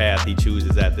which path he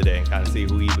chooses after that, and kind of see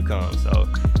who he becomes. So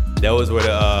that was where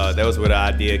the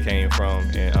idea came from.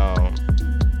 And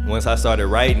once I started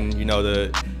writing,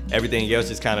 everything else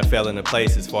just kind of fell into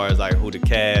place as far as who to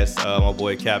cast. My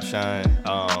boy Capshine.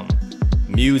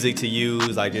 Music to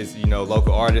use, it's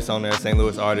local artists on there, St.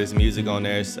 Louis artists, music on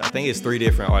there. I think it's 3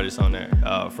 different artists on there: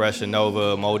 Fresh and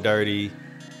Nova, Mo Dirty,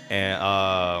 and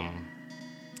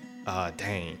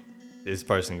dang, this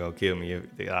person gonna kill me if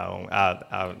I'll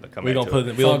come we back gonna to put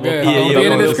it. We'll be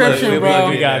in the description, bro.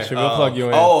 We got you. We'll plug you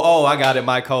in. Oh, I got it.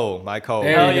 Mike Cole.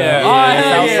 Hell yeah,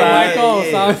 Mike Cole,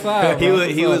 Southside.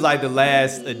 He was the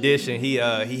last edition. He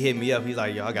hit me up. He's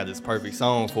yo, I got this perfect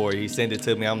song for it. He sent it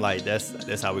to me. I'm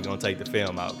that's how we're gonna take the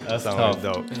film out. That's song tough. Is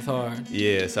dope. That's hard.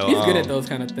 Yeah, so he's good at those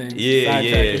kind of things. Yeah.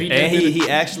 And he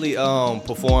actually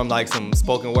performed some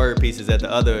spoken word pieces at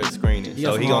the other screening.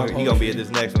 So he gonna be at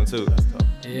this next one too. That's tough.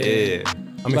 Yeah.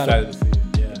 I'm excited to see it.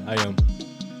 Yeah, I am.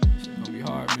 It's gonna be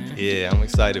hard, man. Yeah, I'm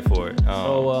excited for it.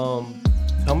 So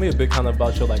tell me a bit kind of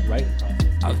about your writing process.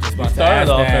 I was just about to started ask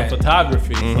off that. in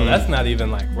photography, so that's not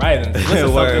even writing. This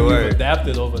is something you've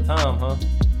adapted over time, huh?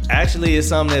 Actually, it's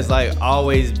something that's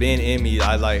always been in me.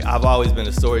 I've always been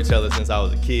a storyteller since I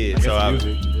was a kid.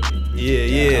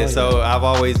 Yeah. So I've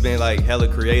always been hella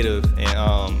creative,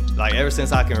 and ever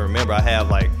since I can remember, I have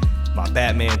my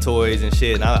Batman toys and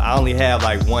shit. And I only have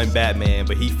one Batman,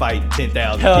 but he fighting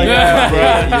 10,000 people. Yeah.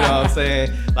 Bro, you know what I'm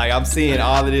saying? I'm seeing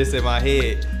all of this in my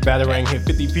head. Batarang hit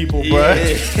 50 people, bro.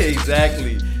 Yeah,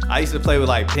 exactly. I used to play with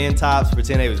pen tops,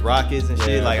 pretend they was rockets and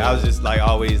shit. I was just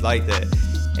always like that.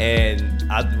 And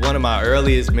one of my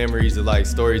earliest memories of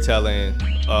storytelling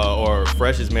or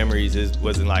freshest memories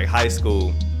was in high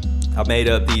school. I made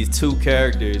up these 2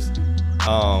 characters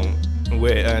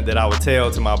that I would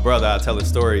tell to my brother. I'd tell a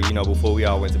story, you know, before we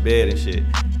all went to bed and shit.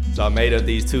 So I made up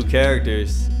these 2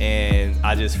 characters, and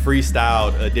I just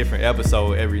freestyled a different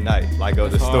episode every night, like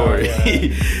of the story.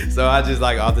 So I just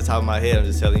like off the top of my head, I'm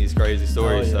just telling these crazy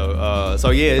stories.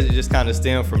 So yeah, it just kind of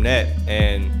stemmed from that.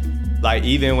 And like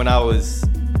even when I was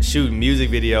shooting music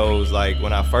videos, like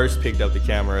when I first picked up the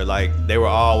camera, like they were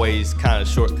always kind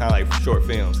of like short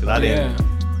films, because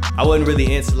I wasn't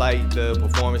really into like the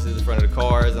performances in front of the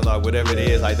cars and like whatever it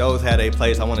is. Like those had a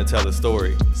place. I want to tell a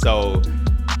story. So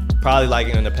probably like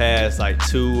in the past like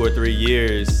 2 or 3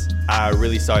 years, I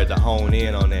really started to hone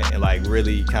in on that and like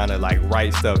really kind of like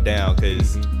write stuff down,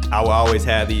 because I would always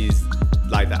have these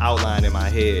like the outline in my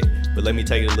head, but let me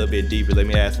take it a little bit deeper. Let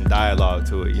me add some dialogue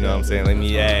to it. You know what I'm saying? Let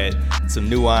me add some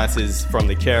nuances from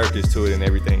the characters to it and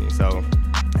everything. So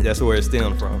that's where it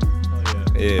stemmed from.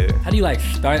 Yeah. How do you like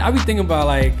start? I be thinking about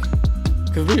like,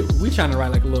 cause we trying to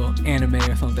write like a little anime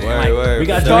or something. We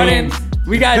got dreams.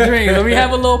 We got dreams. And we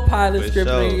have a little pilot script.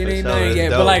 It ain't nothing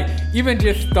yet. But like even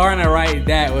just starting to write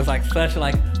that was like such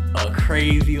like a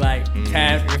crazy like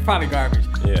task. It's probably garbage.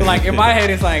 Yeah. So like in my head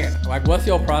it's like what's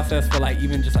your process for like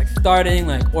even just like starting,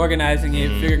 like organizing it,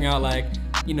 figuring out like,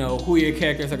 you know, who your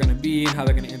characters are gonna be and how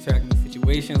they're gonna interact in these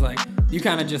situations. Like you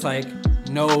kind of just like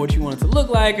know what you want it to look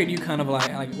like, or do you kind of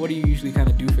like what do you usually kind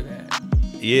of do for that?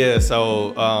 Yeah,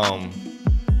 so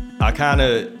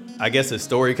I guess the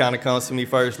story kind of comes to me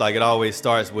first. Like it always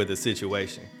starts with a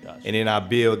situation, and then I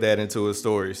build that into a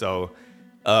story. So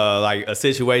like a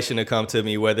situation to come to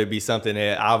me, whether it be something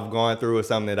that I've gone through or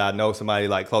something that I know somebody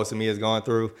like close to me has gone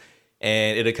through,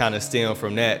 and it'll kind of stem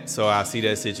from that. So I see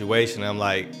that situation, I'm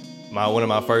like, one of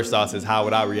my first thoughts is how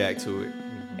would I react to it?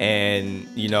 And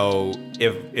you know,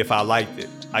 if I liked it,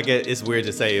 I guess it's weird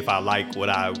to say if I like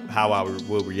how I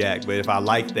will react, but if I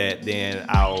like that, then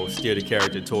I'll steer the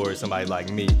character towards somebody like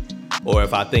me. Or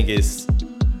if I think it's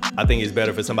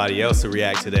better for somebody else to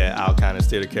react to that, I'll kind of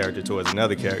steer the character towards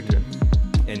another character.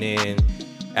 And then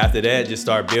after that, just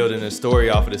start building a story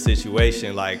off of the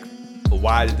situation, like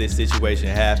why did this situation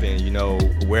happen? You know,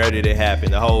 where did it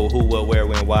happen? The whole who, what, where,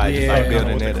 when, why. Yeah, just start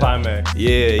building that. The climax.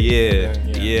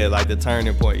 Yeah, like the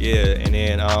turning point. Yeah, and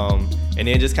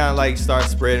then just kind of like start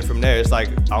spreading from there. It's like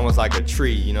almost like a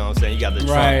tree. You know what I'm saying? You got the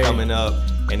trunk coming up,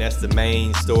 and that's the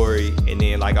main story. And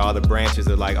then like all the branches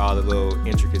are like all the little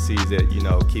intricacies that, you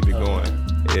know, keep it going.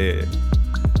 Yeah.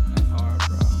 That's hard,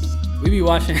 bro. We be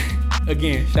watching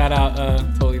again. Shout out,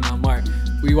 totally not Mark.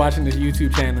 We be watching this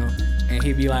YouTube channel. And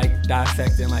he'd be like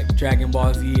dissecting like Dragon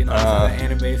Ball Z and all these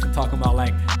other animes and talking about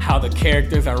like how the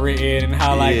characters are written and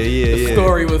how like the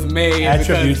story was made.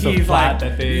 Attributes of plot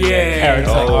that they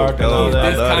character arc and all that.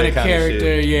 This kind of character,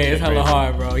 it's hella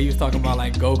hard, bro. He was talking about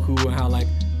like Goku and how like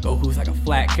Goku's like a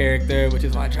flat character, which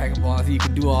is why Dragon Ball Z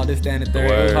can do all this, that, and the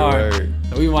third. It was hard.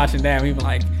 So we watching that and we been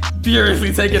like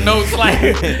furiously taking notes like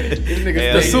these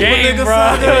niggas the super game, niggas,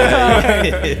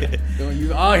 bro. Don't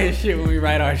use all his shit when we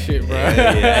write our shit, bro.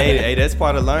 Hey, that's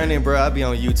part of learning, bro. I be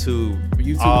on YouTube.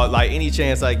 Like any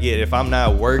chance I get. If I'm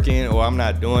not working or I'm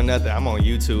not doing nothing, I'm on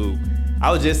YouTube. I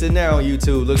was just sitting there on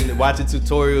YouTube watching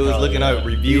tutorials, looking up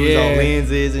reviews on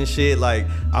lenses and shit. Like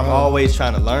I'm always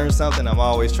trying to learn something. I'm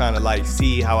always trying to like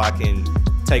see how I can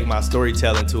take my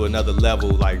storytelling to another level,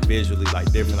 like visually,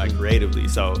 like different, like creatively.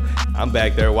 So I'm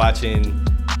back there watching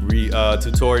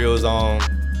tutorials on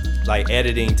like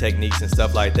editing techniques and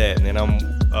stuff like that. And then I'm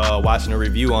watching a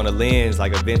review on a lens,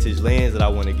 like a vintage lens that I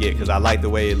want to get because I like the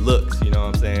way it looks. You know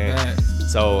what I'm saying? Right.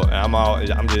 So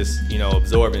I'm just, you know,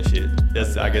 absorbing shit.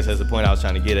 I guess that's the point I was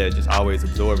trying to get at. Just always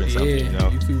absorbing something. You know.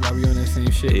 YouTube, I be on that same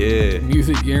shit. Yeah.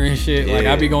 Music gear and shit. Like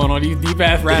I be going on these deep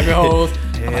ass rabbit holes.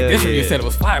 I'm like, this one you said it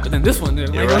was fire, but then this one, like,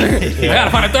 I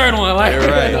gotta find a third one. Like,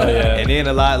 And then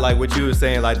a lot like what you were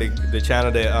saying, like the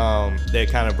channel that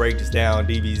kind of breaks down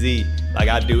DBZ. Like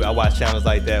I watch channels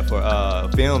like that for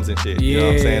films and shit. You know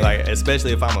what I'm saying? Like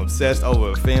especially if I'm obsessed over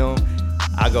a film.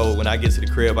 When I get to the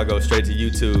crib, I go straight to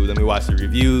YouTube. Let me watch the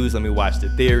reviews. Let me watch the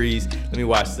theories. Let me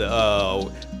watch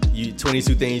the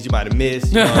 22 things you might have missed.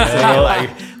 You know what I'm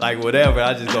saying? like whatever.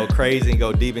 I just go crazy and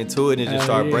go deep into it and just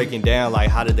start breaking down like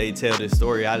how did they tell this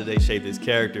story? How did they shape this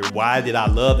character? Why did I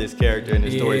love this character and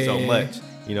this story so much?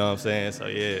 You know what I'm saying? So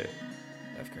yeah.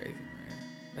 That's crazy, man.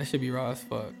 That should be raw as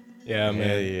fuck. Yeah,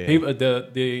 man. Yeah. People,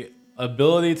 the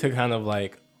ability to kind of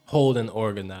like hold and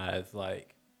organize like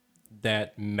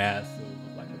that massive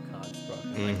like a construct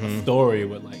and like a story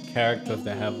with like characters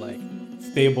that have like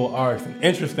stable arcs and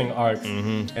interesting arcs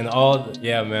and all.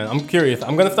 Yeah, man. I'm curious.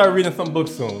 I'm gonna start reading some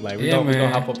books soon. Like we don't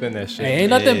hop up in that shit. Hey,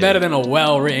 ain't nothing better than a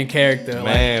well-written character.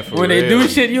 Man, like, when they do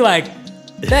shit, you like,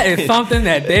 that is something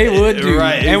that they would do.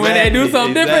 Right, and when they do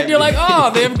something different, you're like,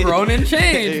 oh, they've grown and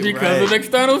changed because of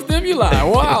external stimuli.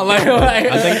 Wow. I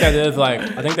think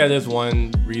that is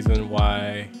one reason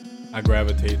why I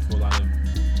gravitate to a lot of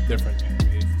different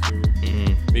animes too.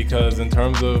 Mm-hmm. Because in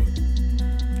terms of,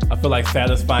 I feel like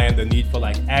satisfying the need for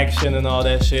like action and all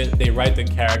that shit, they write the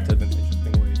characters in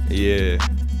interesting ways. Yeah.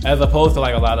 As opposed to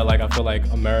like a lot of like, I feel like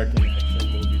American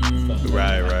action movies and stuff.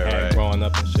 Right. Growing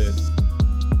up and shit.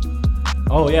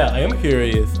 Oh yeah, I am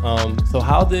curious. So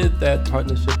how did that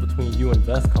partnership between you and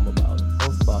Vess come about? Tell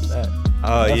us about that.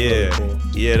 Oh yeah, really cool.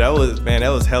 Yeah. That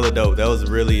was hella dope. That was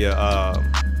really a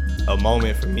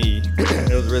moment for me.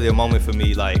 It was really a moment for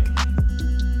me, like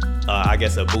I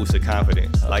guess a boost of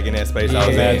confidence. Like in that space, I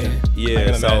was imagine.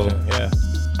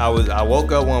 I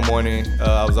woke up one morning.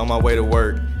 I was on my way to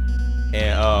work,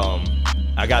 and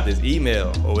I got this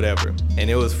email or whatever, and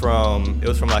it was from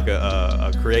like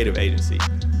a creative agency.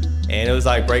 And it was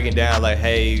like breaking down like,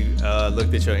 hey,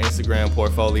 looked at your Instagram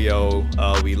portfolio.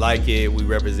 We like it. We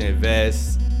represent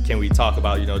Vess. Can we talk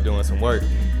about, doing some work?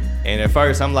 And at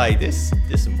first I'm like, this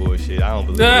some bullshit. I don't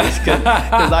believe this.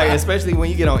 Cause like, especially when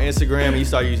you get on Instagram and you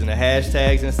start using the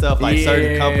hashtags and stuff, like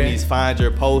certain companies find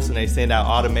your posts and they send out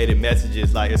automated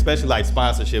messages, like especially like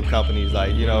sponsorship companies,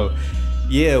 like,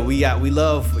 yeah, we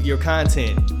love your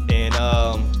content and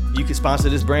you can sponsor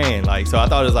this brand. Like, so I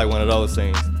thought it was like one of those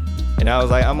things. And I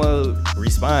was like, I'm gonna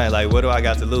respond. Like, what do I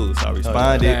got to lose? So I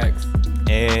responded,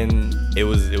 and it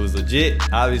was legit,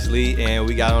 obviously. And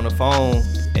we got on the phone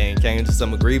and came to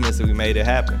some agreements, and we made it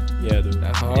happen. Yeah, dude,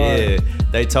 that's hard. Yeah,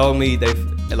 they told me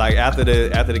after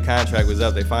the contract was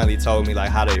up, they finally told me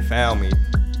like how they found me.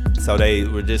 So they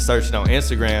were just searching on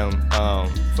Instagram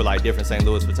for like different St.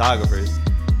 Louis photographers,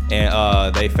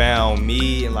 and they found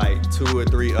me and like 2 or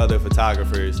 3 other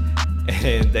photographers.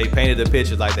 And they painted the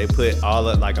pictures, like they put all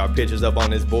of like our pictures up on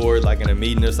this board, like in a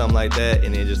meeting or something like that,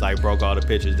 and then just like broke all the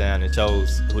pictures down and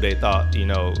chose who they thought,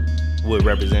 would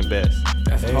represent best.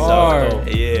 That's hard. So,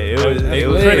 yeah, it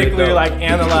was critically like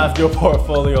analyzed your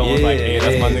portfolio and was like, hey,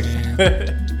 that's my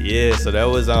nigga. Yeah, so that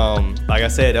was like I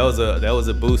said, that was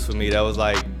a boost for me. That was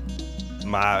like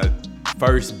my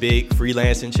first big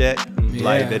freelancing check,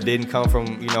 like that didn't come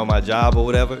from my job or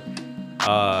whatever.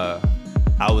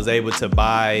 I was able to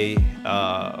buy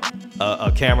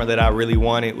a camera that I really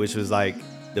wanted, which was like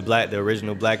the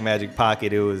original Blackmagic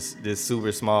Pocket. It was this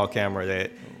super small camera that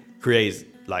creates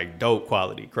like dope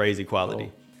quality, crazy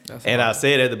quality. And I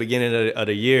said at the beginning of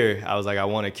the year, I was like, I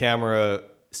want a camera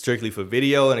strictly for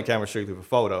video and a camera strictly for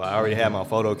photo. I already had my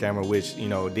photo camera, which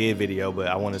did video, but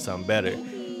I wanted something better.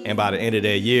 And by the end of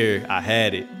that year, I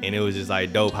had it, and it was just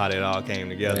like dope how that all came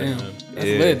together. Damn, that's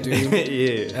lit, dude.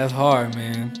 Yeah, that's hard,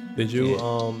 man. Did you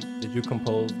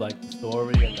compose like the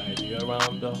story and the idea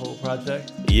around the whole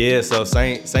project? Yeah, so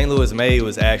St. Louis Made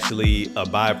was actually a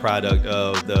byproduct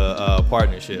of the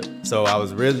partnership. So I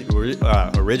was really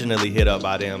originally hit up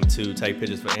by them to take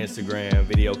pictures for Instagram,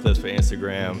 video clips for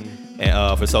Instagram,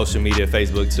 and for social media,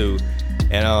 Facebook too.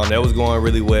 And that was going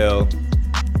really well.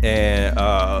 And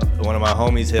one of my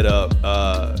homies hit up,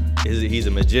 he's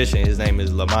a magician, his name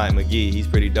is Lamont McGee, he's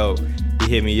pretty dope.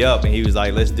 He hit me up and he was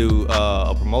like, let's do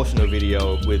a promotional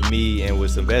video with me and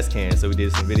with some Vess cans. So we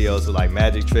did some videos with like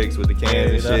magic tricks with the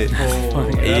cans and shit. Cool.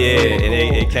 And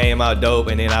it came out dope,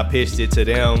 and then I pitched it to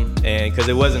them, and because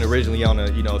it wasn't originally on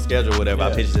a schedule or whatever,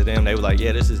 I pitched it to them, they were like,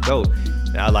 yeah, this is dope.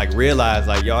 And I like realized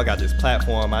like, y'all got this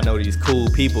platform, I know these cool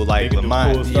people like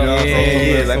Lamont, cool stuff. What I'm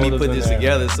saying? Yeah, let me put this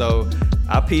together. So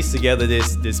I pieced together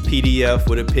this PDF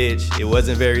with a pitch. It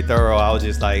wasn't very thorough. I was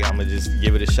just like, I'm gonna just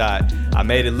give it a shot. I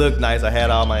made it look nice. I had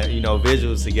all my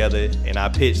visuals together, and I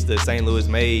pitched the St. Louis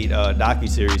Made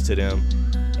docuseries to them,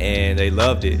 and they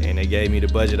loved it, and they gave me the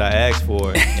budget I asked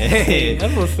for.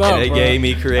 That's what's up, and they gave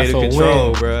me creative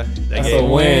control, bro. That's a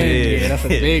win. Yeah, that's a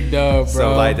big dub, bro.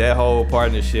 So like that whole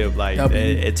partnership, like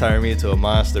it turned me into a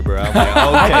monster, bro. I'm like,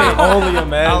 okay. I can only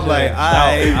imagine. I'm like,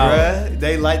 alright,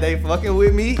 bro. They fucking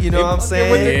with me. You know what I'm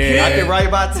saying? I can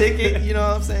write my ticket. You know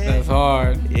what I'm saying? That's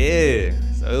hard. Yeah.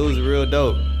 So it was real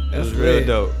dope. It was real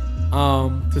dope.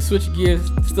 To switch gears,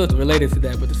 still related to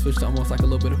that, but to switch to almost like a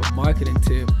little bit of a marketing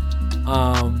tip.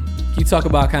 Can you talk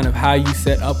about kind of how you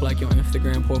set up like your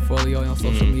Instagram portfolio, your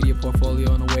social media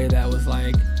portfolio in a way that was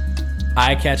like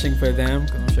eye-catching for them?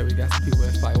 Because I'm sure we got some people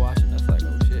that's probably watching that's like,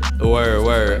 oh shit.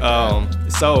 Word.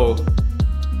 So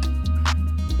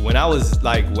when I was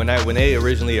like, when they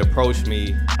originally approached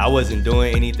me, I wasn't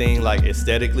doing anything like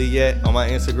aesthetically yet on my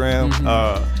Instagram.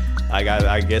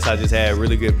 I guess I just had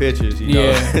really good pictures, so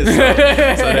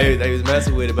they was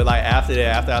messing with it. But like after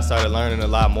that, after I started learning a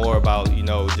lot more about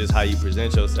just how you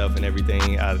present yourself and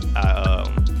everything,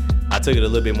 I took it a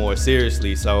little bit more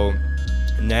seriously. So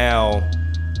now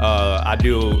I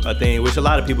do a thing which a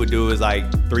lot of people do is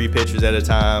like 3 pictures at a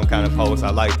time kind of post.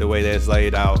 I like the way that's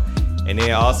laid out. And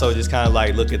then also just kind of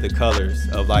like look at the colors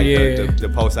of like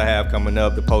the posts I have coming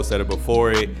up, the posts that are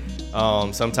before it.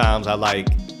 Sometimes I like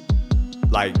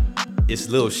it's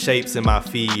little shapes in my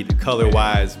feed color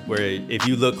wise where if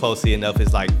you look closely enough,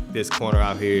 it's like this corner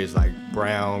out here is like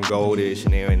brown, goldish,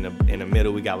 and then in the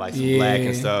middle we got like some black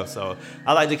and stuff. So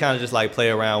I like to kind of just like play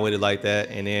around with it like that,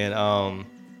 and then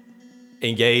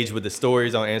engage with the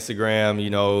stories on Instagram. You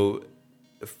know,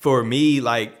 for me,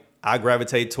 like I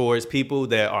gravitate towards people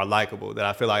that are likable, that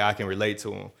I feel like I can relate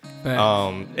to them.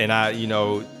 And I, you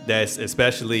know, that's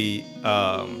especially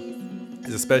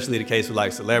the case with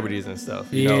like celebrities and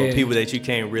stuff. You know, people that you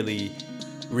can't really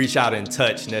reach out and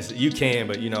touch. You can,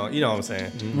 but you know what I'm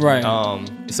saying? Right.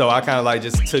 So I kind of like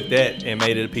just took that and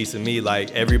made it a piece of me.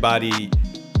 Like everybody,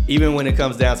 even when it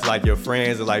comes down to like your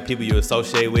friends or like people you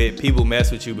associate with, people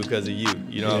mess with you because of you.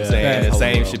 You know what I'm saying? And the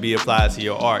same should be applied to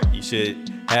your art. You should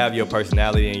have your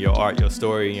personality in your art, your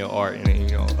story in your art,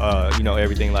 and you know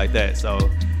everything like that. So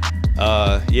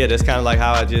that's kind of like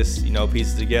how I just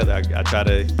piece it together. I try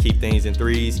to keep things in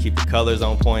threes, keep the colors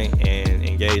on point, and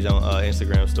engage on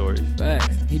Instagram stories.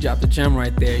 Facts. He dropped a gem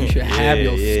right there. You should have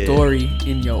your story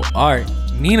in your art.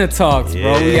 Nina Talks,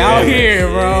 bro. We out here,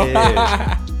 bro.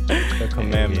 The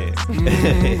commandments.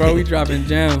 Bro, we dropping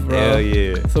gems, bro. Hell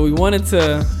yeah. So we wanted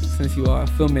to, since you are a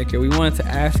filmmaker, we wanted to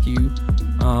ask you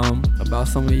about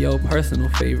some of your personal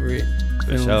favorite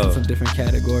films in some different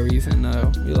categories, and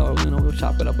we'll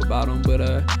chop it up about them.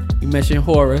 But you mentioned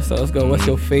horror, so let's go. What's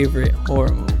your favorite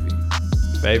horror movie?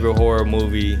 Favorite horror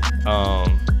movie?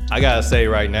 I gotta say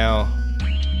right now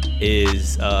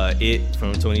is It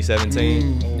from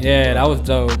 2017. Yeah, that was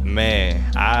dope. Man,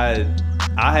 I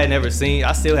had never seen.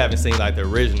 I still haven't seen like the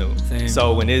original. Same.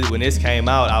 So when this came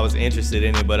out, I was interested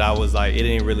in it, but I was like, it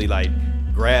didn't really like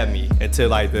grab me until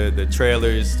like the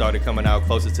trailers started coming out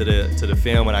closer to the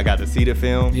film, and I got to see the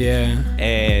film. Yeah.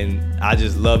 And I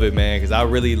just love it, man, because I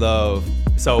really love.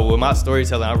 So with my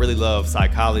storytelling, I really love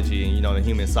psychology and the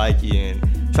human psyche and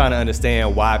trying to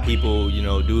understand why people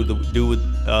do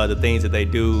the things that they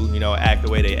do, act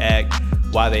the way they act,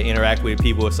 why they interact with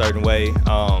people a certain way.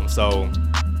 So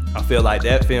I feel like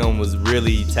that film was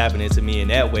really tapping into me in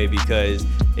that way, because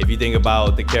if you think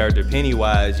about the character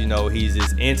Pennywise, he's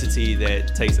this entity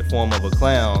that takes the form of a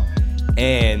clown,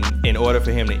 and in order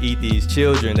for him to eat these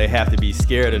children, they have to be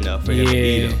scared enough for him to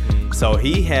eat them. So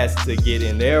he has to get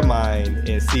in their mind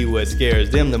and see what scares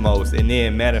them the most and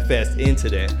then manifest into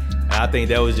that. And I think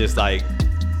that was just like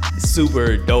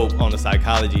super dope on the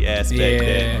psychology aspect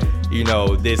that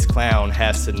this clown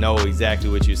has to know exactly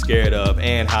what you're scared of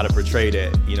and how to portray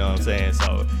that, you know what I'm saying?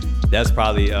 So that's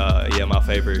probably my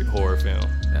favorite horror film.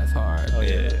 That's hard. Oh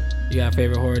yeah. You got a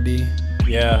favorite horror, D?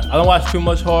 Yeah, I don't watch too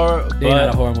much horror. They not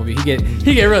a horror movie. He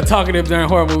get real talkative during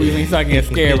horror movies when he start getting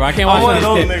scared, bro. I can't watch one of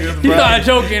those niggas, He started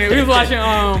joking. We was watching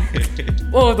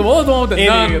what was the one with the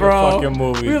nun, bro?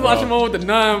 We was watching one with the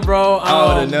nun, bro.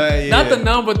 The nun, yeah. Not the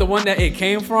nun, but the one that it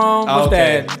came from. What's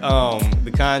that?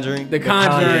 The Conjuring. The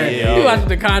Conjuring. Yeah. We watching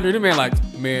The Conjuring. The man like,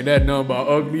 man, that nun about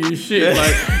ugly as shit.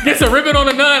 Like, gets a ribbon on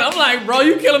the nun. I'm like, bro,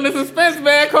 you killing the suspense,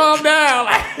 man. Calm down.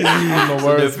 Like, I'm the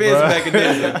worst, defense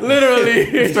mechanism.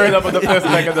 Literally. Straight up a defense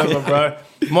mechanism, bro.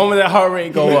 Moment that heart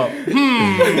rate go up.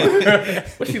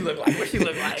 What she look like?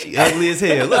 She ugly as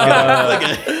hell. Look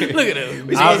at her. Look at her.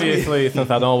 Obviously, since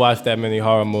I don't watch that many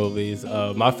horror movies,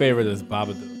 my favorite is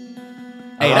Babadook.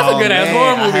 Hey, that's a good ass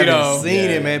horror movie though. I haven't seen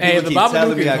it, man. Hey, People keep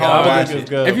telling me I gotta watch it.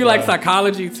 Good, if you like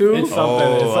psychology too, it's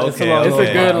something. It's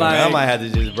a good like. I might have to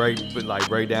just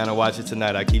break down and watch it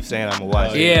tonight. I keep saying I'm gonna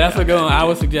watch it. Yeah, that's a good one. I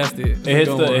would suggest it.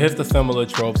 It hits the similar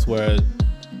tropes where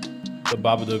the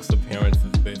Babadook's appearance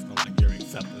is based on like your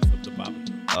acceptance of the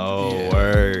Babadook. Oh,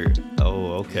 word.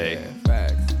 Oh, okay. Yeah,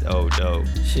 facts. Oh, dope.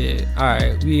 Shit. All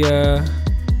right, we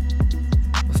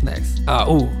what's next?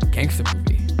 Gangster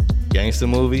movie. Gangster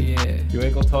movie? Yeah. You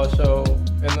ain't gonna talk show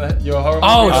in your horror movie?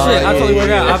 Oh shit! I totally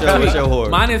forgot. What's your horror?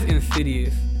 Mine is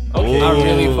Insidious. Okay. I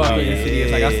really fuck with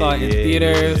Insidious. Like I saw it in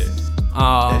theaters.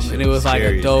 And it was like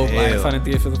a dope. Like I saw it in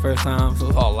theaters for the first time, so it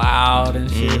was all loud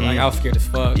and shit. Like I was scared as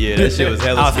fuck. Yeah, that shit was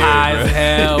hella scary. I was high as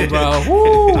hell, bro.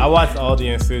 Woo. I watched all the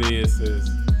Insidiouses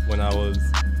when I was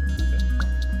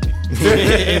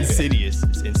Insidious.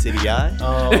 It's Insidii.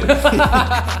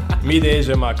 Me,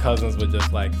 Deja, and my cousins were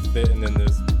just like sitting in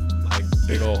this like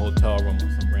big old hotel room on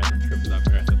some random trip that our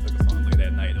parents had took us on late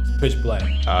at night. It was pitch black.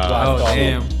 Oh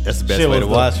damn. That's the best way to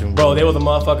watch them. Bro, there was a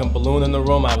motherfucking balloon in the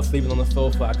room. I was sleeping on the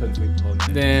sofa. I couldn't sleep the whole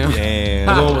night. Damn.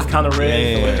 The balloon was kind of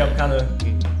red, so it kept kind of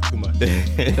too much.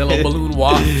 That little balloon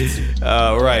walk.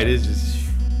 Right. It's just.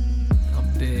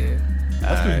 I'm dead.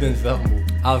 That's right. Denzel movie.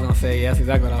 I was gonna say, yeah, that's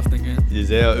exactly what I was thinking.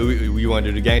 Denzel, we want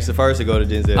to do the gangster first or go to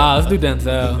Denzel? Let's do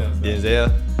Denzel.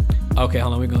 Denzel? Okay,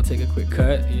 hold on. We're gonna take a quick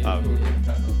cut. Yeah.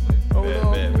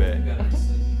 Bet.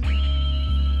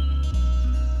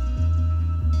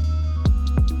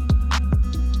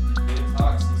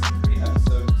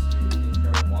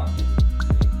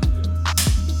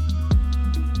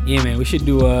 Yeah, man, we should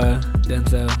do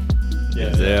Denzel.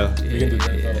 Denzel. We can do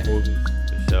Denzel movies.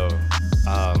 For sure.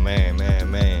 Oh man.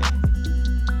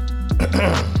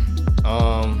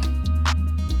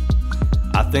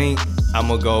 I think I'm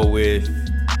gonna go with.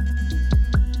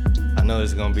 I know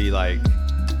it's gonna be like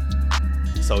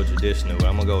so traditional, but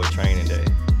I'm gonna go with Training Day.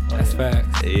 That's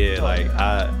facts. Yeah,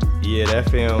 that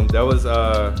film. That was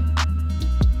I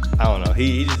don't know.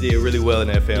 He just did really well in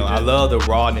that film. I love the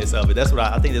rawness of it. That's what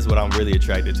I think. That's what I'm really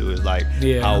attracted to. Is like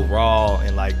how raw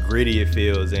and like gritty it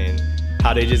feels, and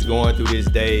how they just going through this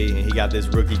day. And he got this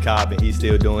rookie cop, and he's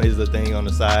still doing his little thing on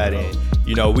the side. And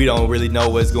we don't really know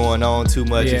what's going on too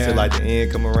much until like the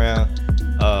end come around.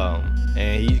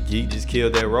 And he just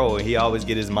killed that role, and he always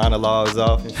get his monologues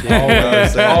off and shit.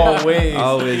 Always.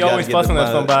 He always fussing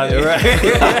at somebody. Right?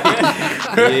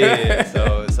 Yeah.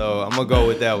 So I'm gonna go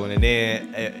with that one, and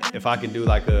then if I can do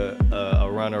like a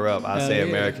runner-up, I'll say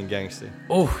American Gangster.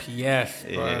 Oh yes.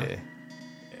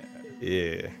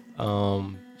 Yeah.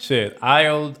 Shit.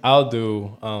 I'll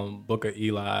do Book of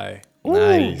Eli.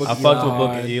 Nice. I fucked with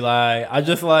Book of Eli. I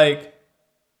just like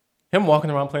him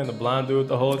walking around playing the blind dude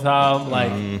the whole time,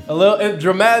 like a little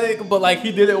dramatic, but like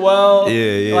he did it well.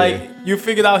 Yeah. Like you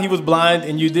figured out he was blind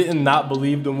and you didn't not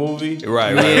believe the movie.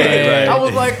 Right. I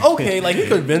was like, okay, like he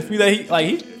convinced me that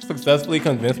he successfully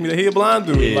convinced me that he a blind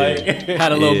dude. Yeah. Like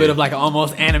had a little bit of like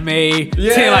almost anime, like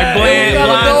blind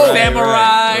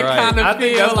samurai kind of I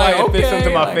think feel. that's like why it fits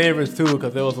into my like, favorites too,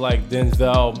 because it was like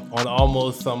Denzel on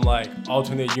almost some like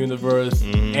alternate universe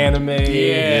anime.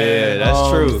 Yeah, that's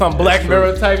true. Some Black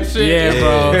Mirror type shit. Yeah,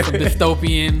 bro. Some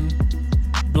dystopian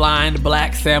blind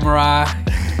black samurai.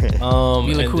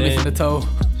 Mila Kunis in the toe.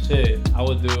 Shit, I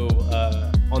would do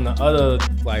on the other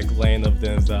like lane of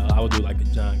Denzel, I would do like a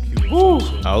John Q.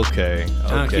 Okay.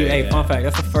 John Q. Hey, fun fact,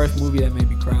 that's the first movie that made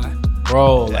me cry.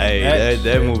 Bro, hey,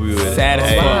 that movie was sad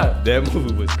as fuck. That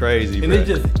movie was crazy, and bro. it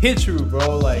just hit you,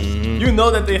 bro. Like you know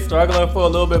that they're struggling for a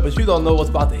little bit, but you don't know what's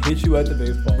about to hit you at the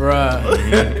baseball, bruh.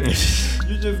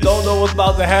 You just don't know what's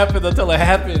about to happen until it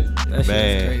happens. That shit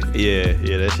is crazy.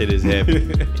 Yeah, that shit is heavy.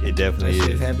 It definitely that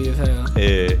shit is heavy as hell.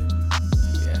 Yeah.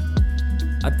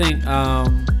 I think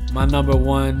my number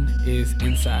one is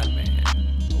Inside Man.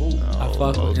 I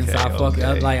fuck with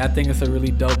Inside. I think it's a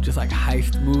really dope, just like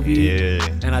heist movie. Yeah.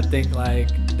 And I think like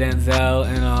Denzel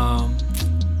and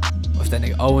what's that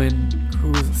nigga? Owen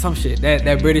Cruz, some shit.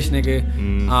 That British nigga.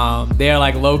 They're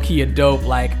like low key a dope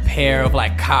like pair of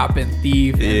like cop and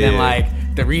thief, and then like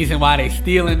the reason why they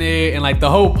stealing it, and like the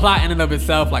whole plot in and of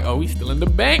itself, like, oh, we stealing the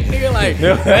bank, nigga, like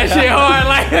that shit hard,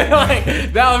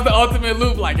 like that was the ultimate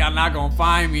loop, like y'all not gonna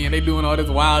find me, and they doing all this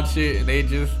wild shit, and they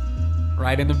just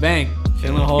right in the bank,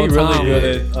 chilling the whole time. He really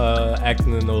good at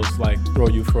acting in those like throw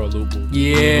you for a loop.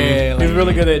 Yeah, he's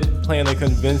really good at playing a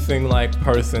convincing like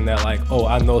person that like, oh,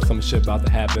 I know some shit about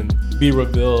to happen, be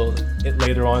revealed it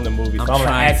later on in the movie. So I'm gonna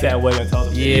act that way until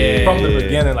from the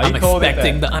beginning. Like, I'm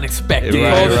expecting the unexpected,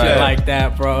 shit like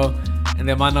that, bro. And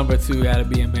then my number two gotta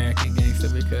be American Gangster,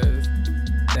 because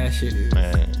that shit is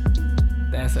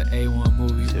that's an A1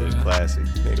 movie, Shit, bro. classic.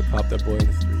 Nigga pop that boy in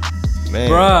the street. Man.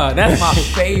 Bruh, that's my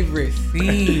favorite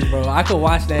scene, bro. I could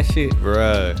watch that shit.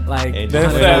 Bruh. Like, then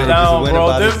sit down,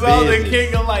 bro. This is all the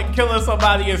king of like killing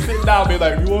somebody and sitting down and be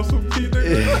like, you want some tea,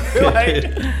 nigga?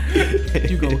 Like,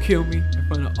 you gonna kill me in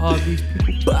front of all these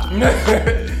people?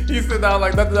 You sit down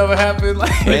like nothing ever happened.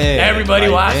 Like, everybody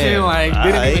watching, like,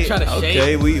 didn't even try to shake.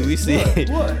 Okay, we see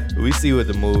we see what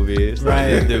the movie is.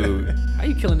 Right. Like, dude. How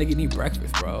you killing nigga and eat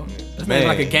breakfast, bro? That's not even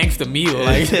like a gangster meal.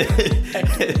 Like,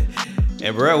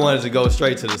 and Brett wanted to go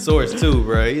straight to the source too,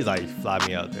 bro. He's like, fly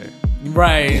me out there.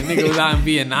 Right, nigga was out in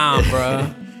Vietnam,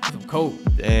 bro. Some coke.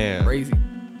 Damn. Crazy.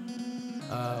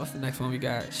 What's the next one we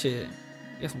got? Shit,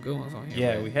 we got some good ones on here.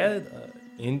 Yeah, man. we had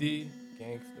indie,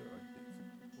 gangster.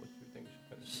 What you think we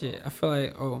should finish? Shit, I feel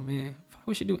like, oh man,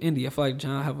 we should do indie. I feel like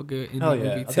John have a good indie Hell movie.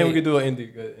 yeah, I think we could do an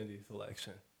good indie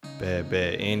selection. Bad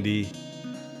indie.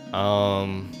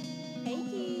 I'm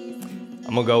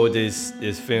gonna go with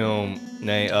this film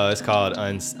name. It's called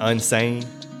Unsane,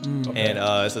 and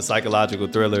it's a psychological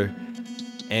thriller,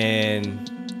 and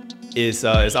it's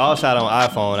all shot on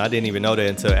iPhone. I didn't even know that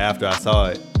until after I saw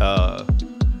it.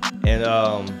 And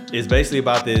it's basically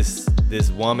about this this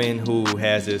woman who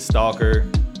has this stalker,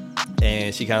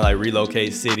 and she kind of like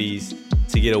relocates cities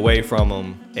to get away from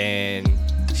him, and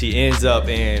she ends up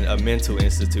in a mental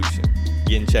institution,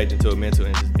 getting checked into a mental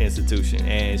institution,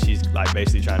 and she's like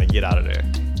basically trying to get out of there.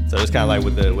 So it's kind of like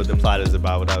what the plot is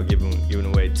about, without giving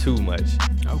away too much.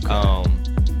 Okay.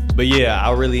 But yeah,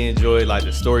 I really enjoyed like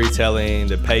the storytelling,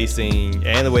 the pacing,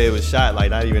 and the way it was shot. Like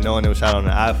not even knowing it was shot on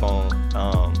an iPhone.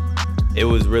 It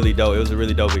was really dope. It was a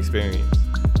really dope experience.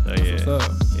 So yeah. What's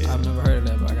up? Yeah. I've never heard of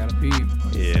that, but I got a peep.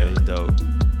 Yeah, it was dope.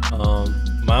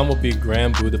 Mine would be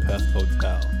Grand Budapest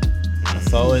Hotel. I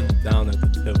saw it down at the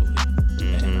Tivoli.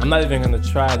 And I'm not even gonna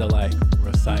try to like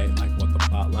recite like what the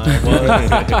plot line was.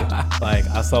 Like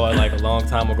I saw it like a long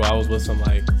time ago. I was with some of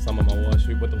my Wall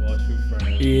Street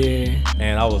friends. Yeah.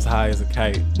 And I was high as a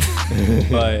kite.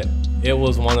 But it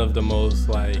was one of the most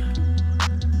like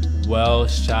well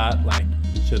shot, like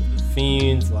each of the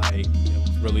scenes, like it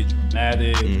was really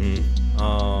dramatic.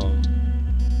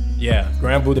 Yeah,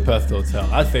 Grand Budapest Hotel.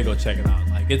 I'd say go check it out.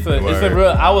 Like it's a real.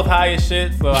 I was high as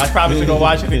shit, so I probably should go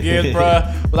watch it again,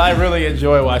 bruh. But I really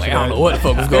enjoy watching it. I don't know what the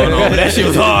fuck was going on, but that shit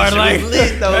was hard. Like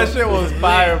lit, though. That shit was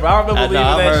fire, bro. I remember leaving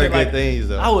that shit like things,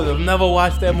 though. I would have never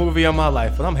watched that movie in my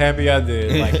life, but I'm happy I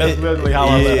did. Like that's literally how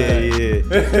I left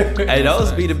that. Yeah. Hey,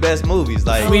 those be the best movies.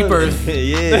 Like Sleepers.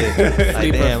 Yeah.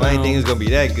 Like damn, I didn't think it was gonna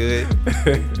be that good.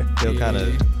 Feel kind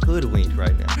of hoodwinked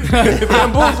right now.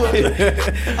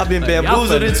 I've been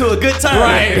bamboozled into a good time.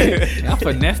 Right. Y'all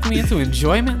finessed me into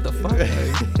enjoyment? The fuck?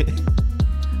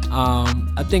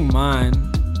 I think mine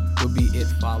would be It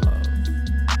Follows.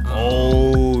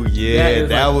 Oh yeah,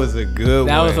 that was a good one.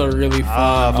 That was a really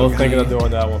fun. I was thinking of doing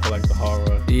that one for like the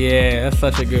horror. Yeah, that's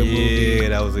such a good movie. Yeah,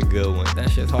 that was a good one. That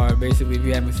shit's hard. Basically, if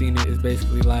you haven't seen it, it's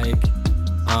basically like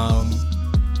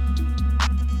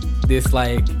this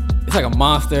like it's like a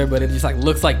monster, but it just like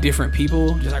looks like different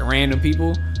people, just like random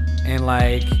people, and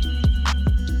like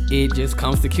it just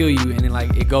comes to kill you, and then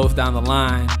like it goes down the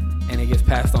line and it gets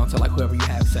passed on to like whoever you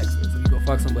have sex with. So you go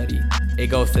fuck somebody, it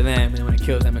goes to them, and then when it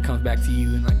kills them, it comes back to you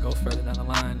and like goes further down the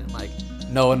line, and like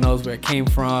no one knows where it came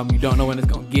from. You don't know when it's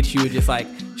gonna get you. It just like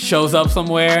shows up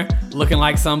somewhere looking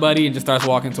like somebody and just starts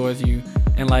walking towards you,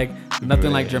 and like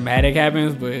nothing like dramatic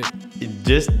happens, but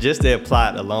just that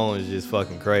plot alone is just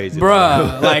fucking crazy,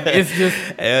 bruh. Like it's just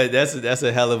that's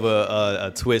a hell of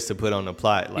a twist to put on the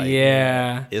plot. Like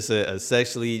yeah, it's a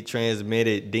sexually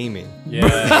transmitted demon. Yeah,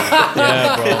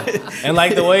 yeah, bro. And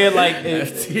like the way it like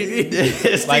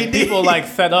it's like people like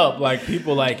set up like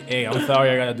people like, hey, I'm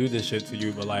sorry I gotta do this shit to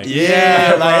you, but like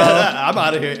yeah, like I'm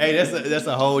out of here. Hey, that's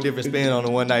a whole different spin on the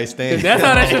one night stand. That's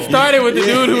how that shit started with the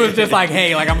dude who was just like,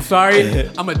 hey, like I'm sorry,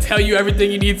 I'm gonna tell you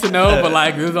everything you need to know, but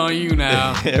like this is on you now.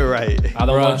 Right. I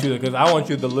don't want you to, because I want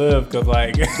you to live, because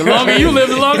like the longer you live,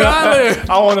 the longer I live.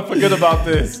 I want to forget about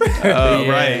this. Yeah.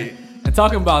 Right. And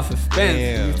talking about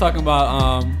suspense, he's talking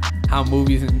about how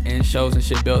movies and shows and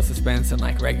shit build suspense in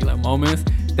like regular moments.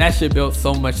 That shit built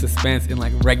so much suspense in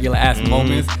like regular ass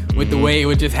moments with the way it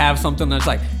would just have something that's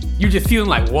like you just see them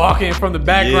like walking from the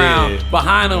background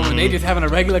behind them and they just having a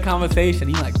regular conversation.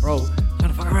 He's like, bro, turn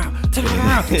the fuck around, turn the fuck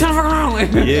around, turn the fuck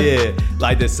around. Yeah,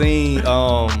 like the scene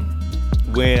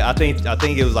when I think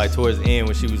it was like towards the end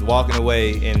when she was walking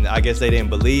away and I guess they didn't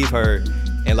believe her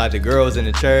and like the girl was in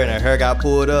the chair and her hair got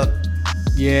pulled up.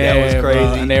 Yeah, that was crazy.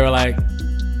 Bro. And they were like,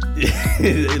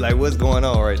 like what's going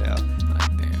on right now?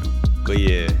 Like damn. But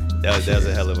yeah, that was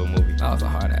a hell of a movie. That was a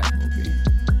hard ass movie.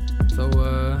 So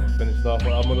finished off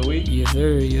with album of the week. Yes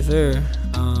sir.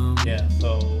 Yeah.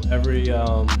 So every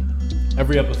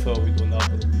episode we do an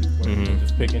album of the week where we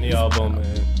just pick any album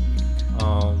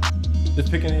and just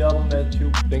pick any album that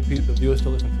you think the viewers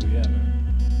should listen to. Yeah,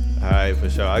 man. All right, for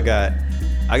sure. I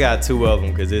got two of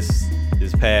them because this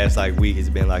past like week has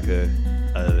been like a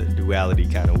duality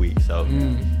kind of week.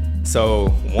 So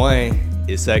one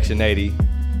is Section 80,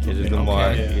 Kendrick Lamar.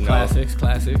 Okay. You know, classics.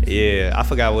 Yeah, I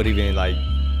forgot what even like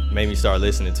made me start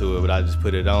listening to it, but I just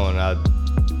put it on. I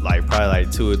like probably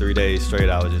like 2 or 3 days straight.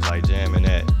 I was just like jamming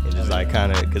that and just like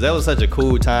kind of because that was such a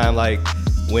cool time. Like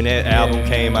when that album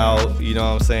came out, you know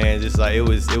what I'm saying? Just like it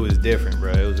was different,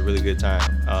 bro. It was a really good time.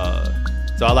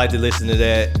 So I like to listen to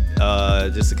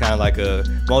that, just to kind of like a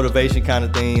motivation kind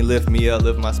of thing, lift me up,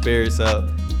 lift my spirits up.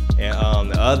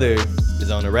 And the other is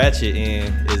on the ratchet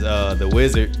end is the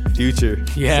Wizard, Future.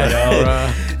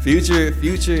 Yeah, so,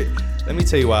 Future. Let me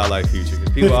tell you why I like Future.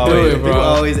 Because people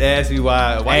always ask me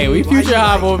why. Hey, we Future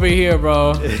hop over here,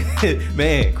 bro.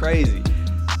 Man, crazy.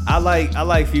 I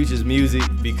like Future's music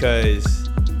because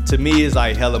to me it's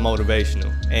like hella motivational.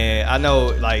 And I know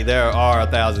like there are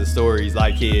 1,000 stories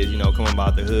like kids, you know, coming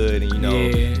about the hood and you know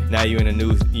now you're in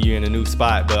a new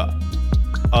spot. But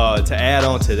to add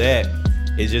on to that,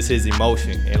 it's just his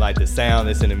emotion and like the sound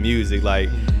that's in the music. Like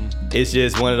it's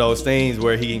just one of those things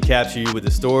where he can capture you with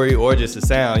the story or just the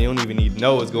sound. You don't even need to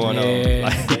know what's going on.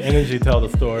 Like, the energy tell the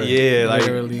story. Yeah, like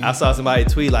literally. I saw somebody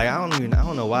tweet like I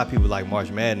don't know why people like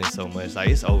March Madness so much. Like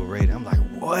it's overrated. I'm like,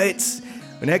 what?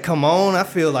 When that come on, I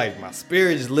feel like my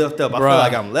spirit just lift up. I feel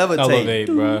like I'm levitating. Elevate,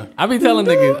 bro. I be telling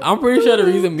niggas, I'm pretty sure the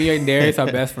reason me and Darius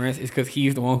are best friends is because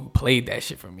he's the one who played that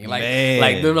shit for me. Like,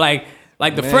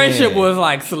 the friendship was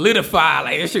like solidified,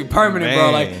 like this shit permanent,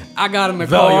 bro. Like I got in the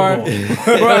car,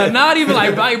 bro. Not even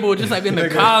like valuable, just like in the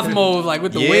cosmos, like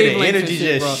with the wavelength. The energy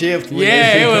shit, just shift.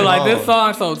 Yeah, it was like this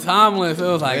song so timeless. It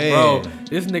was like, bro,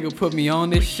 this nigga put me on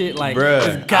this shit. Like,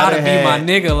 it's gotta be my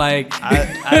nigga. Like,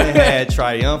 I done had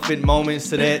triumphant moments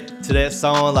to that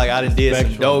song. Like I done did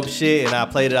some dope shit, and I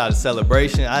played it out of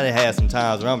celebration. I done had some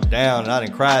times where I'm down and I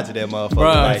done cried to that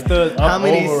motherfucker. Bro, like, how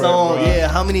many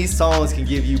songs? How many songs can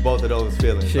give you both of those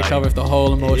feelings? Shit covers the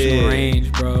whole emotional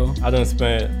range, bro. I done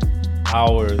spent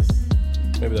hours.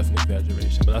 Maybe that's an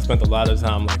exaggeration, but I spent a lot of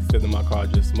time like sitting in my car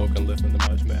just smoking, listening to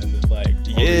March Madness, like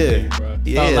bro.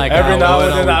 Like every now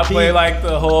and then I play like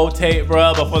the whole tape,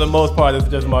 bro. But for the most part, it's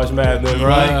just March Madness,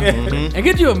 right? And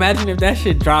could you imagine if that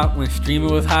shit dropped when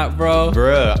streaming was hot, bro?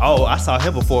 Bruh, I saw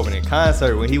him performing in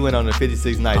concert when he went on the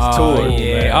 56 Nights tour.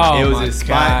 Yeah, it was this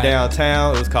spot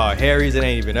downtown. It was called Harry's. It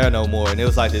ain't even there no more. And it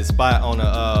was like this spot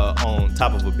on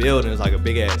top of a building. It was like a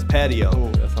big ass patio.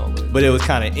 Ooh, that sounds lit. But it was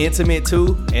kind of intimate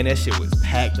too, and that shit was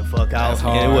packed the fuck out.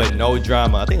 And it wasn't no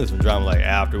drama. I think it was some drama like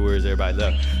afterwards, everybody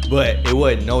left. But it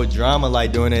wasn't no drama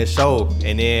like during that show.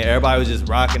 And then everybody was just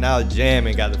rocking out,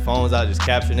 jamming, got the phones out, just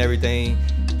capturing everything.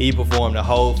 He performed the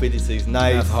whole 56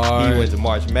 Nights. He went to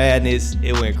March Madness.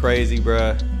 It went crazy,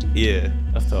 bruh. Yeah.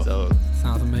 That's tough. So,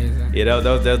 sounds amazing. Yeah,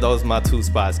 those are my two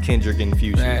spots, Kendrick and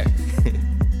Future.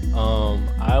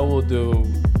 I will do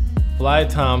Fly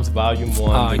Times Volume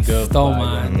 1. You stole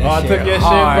mine. I took your shit,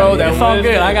 bro. That song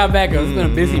good. I got back. It's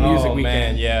been a busy music weekend.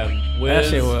 Man, yeah. Wiz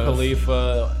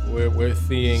Khalifa, we're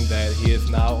seeing that he is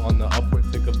now on the upward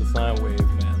tick of the sine wave,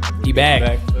 man. Like he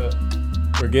back.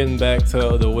 We're getting back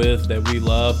to the Wiz that we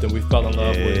loved and we fell in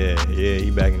love with. Yeah,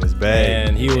 he back in his bag.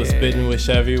 And he was spitting with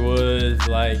Chevy Woods,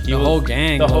 like the whole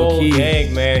gang,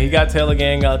 gang, man. He got Taylor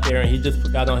Gang out there and he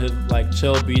just got on his like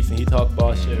chill beats and he talked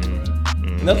boss shit, bro.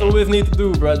 And that's what Wiz need to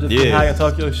do, bro. Just get high and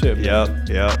talk your shit, man.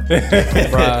 Yep.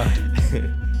 Bro.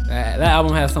 That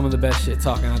album has some of the best shit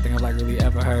talking I think I've like really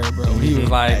ever heard, bro. He was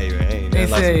like, they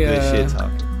say good shit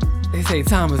talking. They say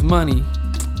time is money,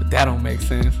 but that don't make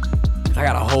sense. I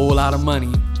got a whole lot of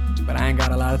money, but I ain't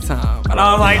got a lot of time. But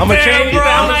I was like, I'ma change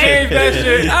that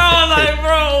shit. I was like,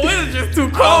 bro, this is just too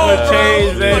cold. I'ma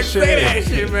change that shit. Say that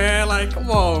shit, man. Like, come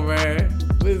on, man.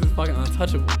 This is fucking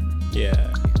untouchable.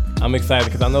 Yeah. I'm excited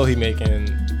because I know he making.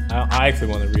 I actually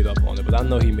want to read up on it, but I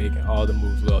know he making all the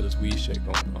moves with all this weed shit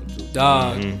going on too.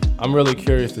 Dog. I'm really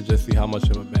curious to just see how much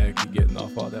of a bag he getting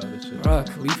off all that other shit. Bro,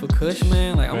 Khalifa Kush,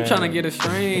 man. Like, I'm trying to get a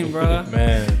strain, bro.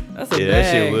 Man. That's a bag.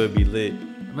 That shit would be lit.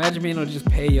 Imagine being able to just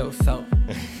pay yourself. Bro,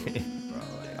 like,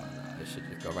 oh no, this should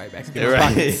just go right back to your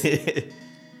pockets.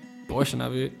 Portion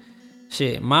of it.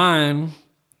 Shit, mine,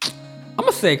 I'm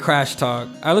gonna say Crash Talk.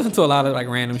 I listened to a lot of like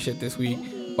random shit this week,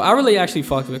 but I really actually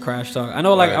fucked with Crash Talk. I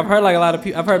know like I've heard like a lot of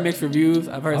people, I've heard mixed reviews.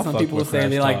 I've heard some people say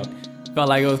they like felt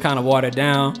like it was kind of watered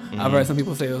down. I've heard some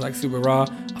people say it was like super raw.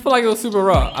 I feel like it was super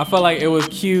raw. I felt like it was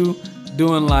Q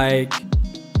doing like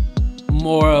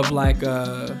more of like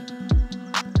a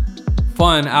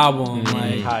fun album,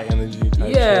 like high energy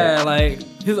type shit. Like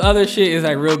his other shit is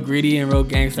like real gritty and real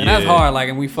gangster. And that's hard, like,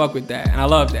 and we fuck with that, and I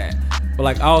love that. But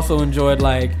like I also enjoyed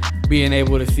like being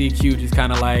able to see Q just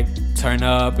kind of like turn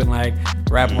up and like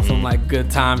rap on some like good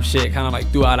time shit, kind of like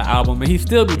throughout the album, and he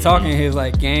still be talking his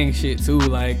like gang shit too,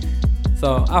 like.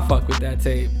 So I fuck with that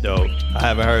tape. Dope. I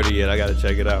haven't heard it yet. I gotta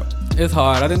check it out. It's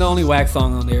hard. I think the only wax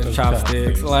song on there is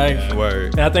Chopsticks. Like,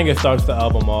 word. And I think it starts the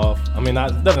album off. I mean,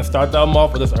 it doesn't start the album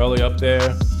off, but it's early up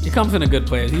there. It comes in a good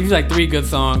place. He's like 3 good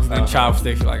songs, then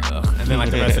Chopsticks, you're like, ugh. And then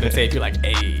like the rest of the tape, you're like,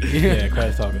 hey. Yeah,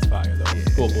 Crash Talk is fire though.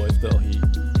 Schoolboy still heat.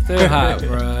 Still hot,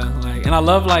 bruh. Like, and I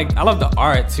love the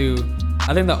art too.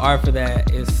 I think the art for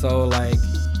that is so like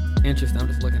interesting. I'm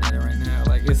just looking at it right now.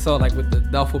 Like, it's so like with the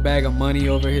duffel bag of money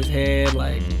over his head,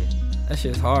 like. That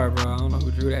shit's hard, bro. I don't know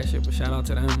who drew that shit, but shout out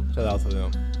to them. Shout out to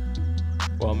them.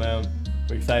 Well, man,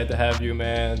 we're excited to have you,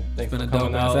 man. Thanks for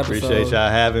coming out. Appreciate y'all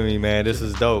having me, man. This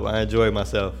is dope. I enjoyed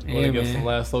myself. You want to give some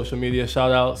last social media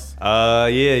shout outs? Yeah,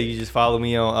 you just follow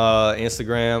me on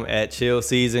Instagram at Chill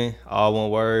Season, all one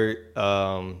word,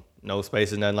 no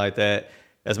spaces, nothing like that.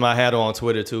 That's my handle on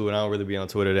Twitter too, and I don't really be on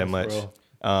Twitter that much.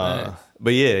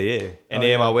 But yeah. And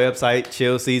then my website,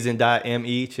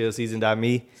 chillseason.me,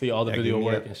 chillseason.me. See all the video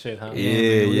work and shit, huh?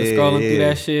 Yeah. We just scrolling through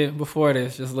that shit before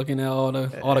this, just looking at all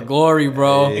the glory,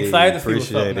 bro. Excited to see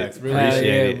what's up next. Really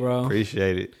appreciate it, bro.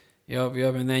 Appreciate it. Yup.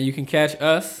 And then you can catch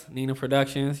us, Nina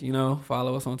Productions. You know,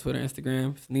 follow us on Twitter,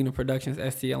 Instagram. It's Nina Productions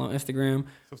STL on Instagram.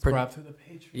 Subscribe to the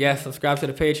Patreon. Yes, subscribe to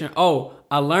the Patreon. Oh,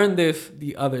 I learned this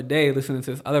the other day listening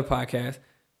to this other podcast.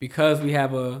 Because we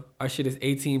have our shit is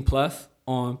 18 plus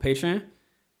on Patreon,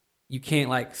 you can't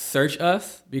like search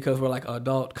us because we're like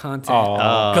adult content.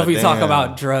 Because we talk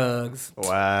about drugs.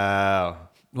 Wow.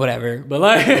 Whatever. But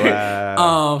like,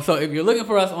 so if you're looking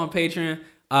for us on Patreon,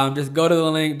 just go to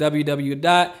the link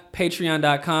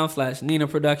www.patreon.com/Nina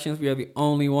Productions. We are the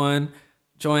only one.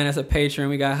 Join us at Patreon.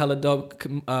 We got hella dope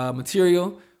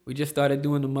material. We just started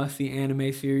doing the Must See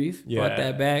anime series. Brought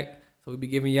that back. So we'll be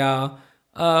giving y'all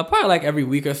probably like every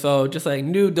week or so, just like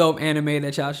new dope anime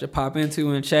that y'all should pop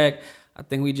into and check. I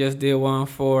think we just did one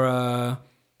for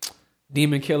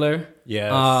Demon Killer.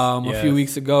 A few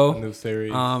weeks ago. A new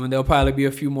series. And there'll probably be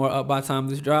a few more up by the time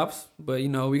this drops. But you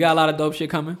know, we got a lot of dope shit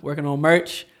coming. Working on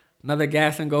merch. Another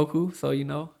Gas and Goku. So you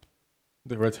know.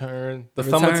 The return. The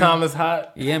summertime is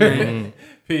hot. Yeah, man.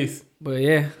 Peace. But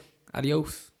yeah,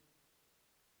 adios.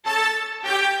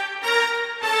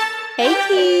 Hey,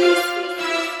 Keys.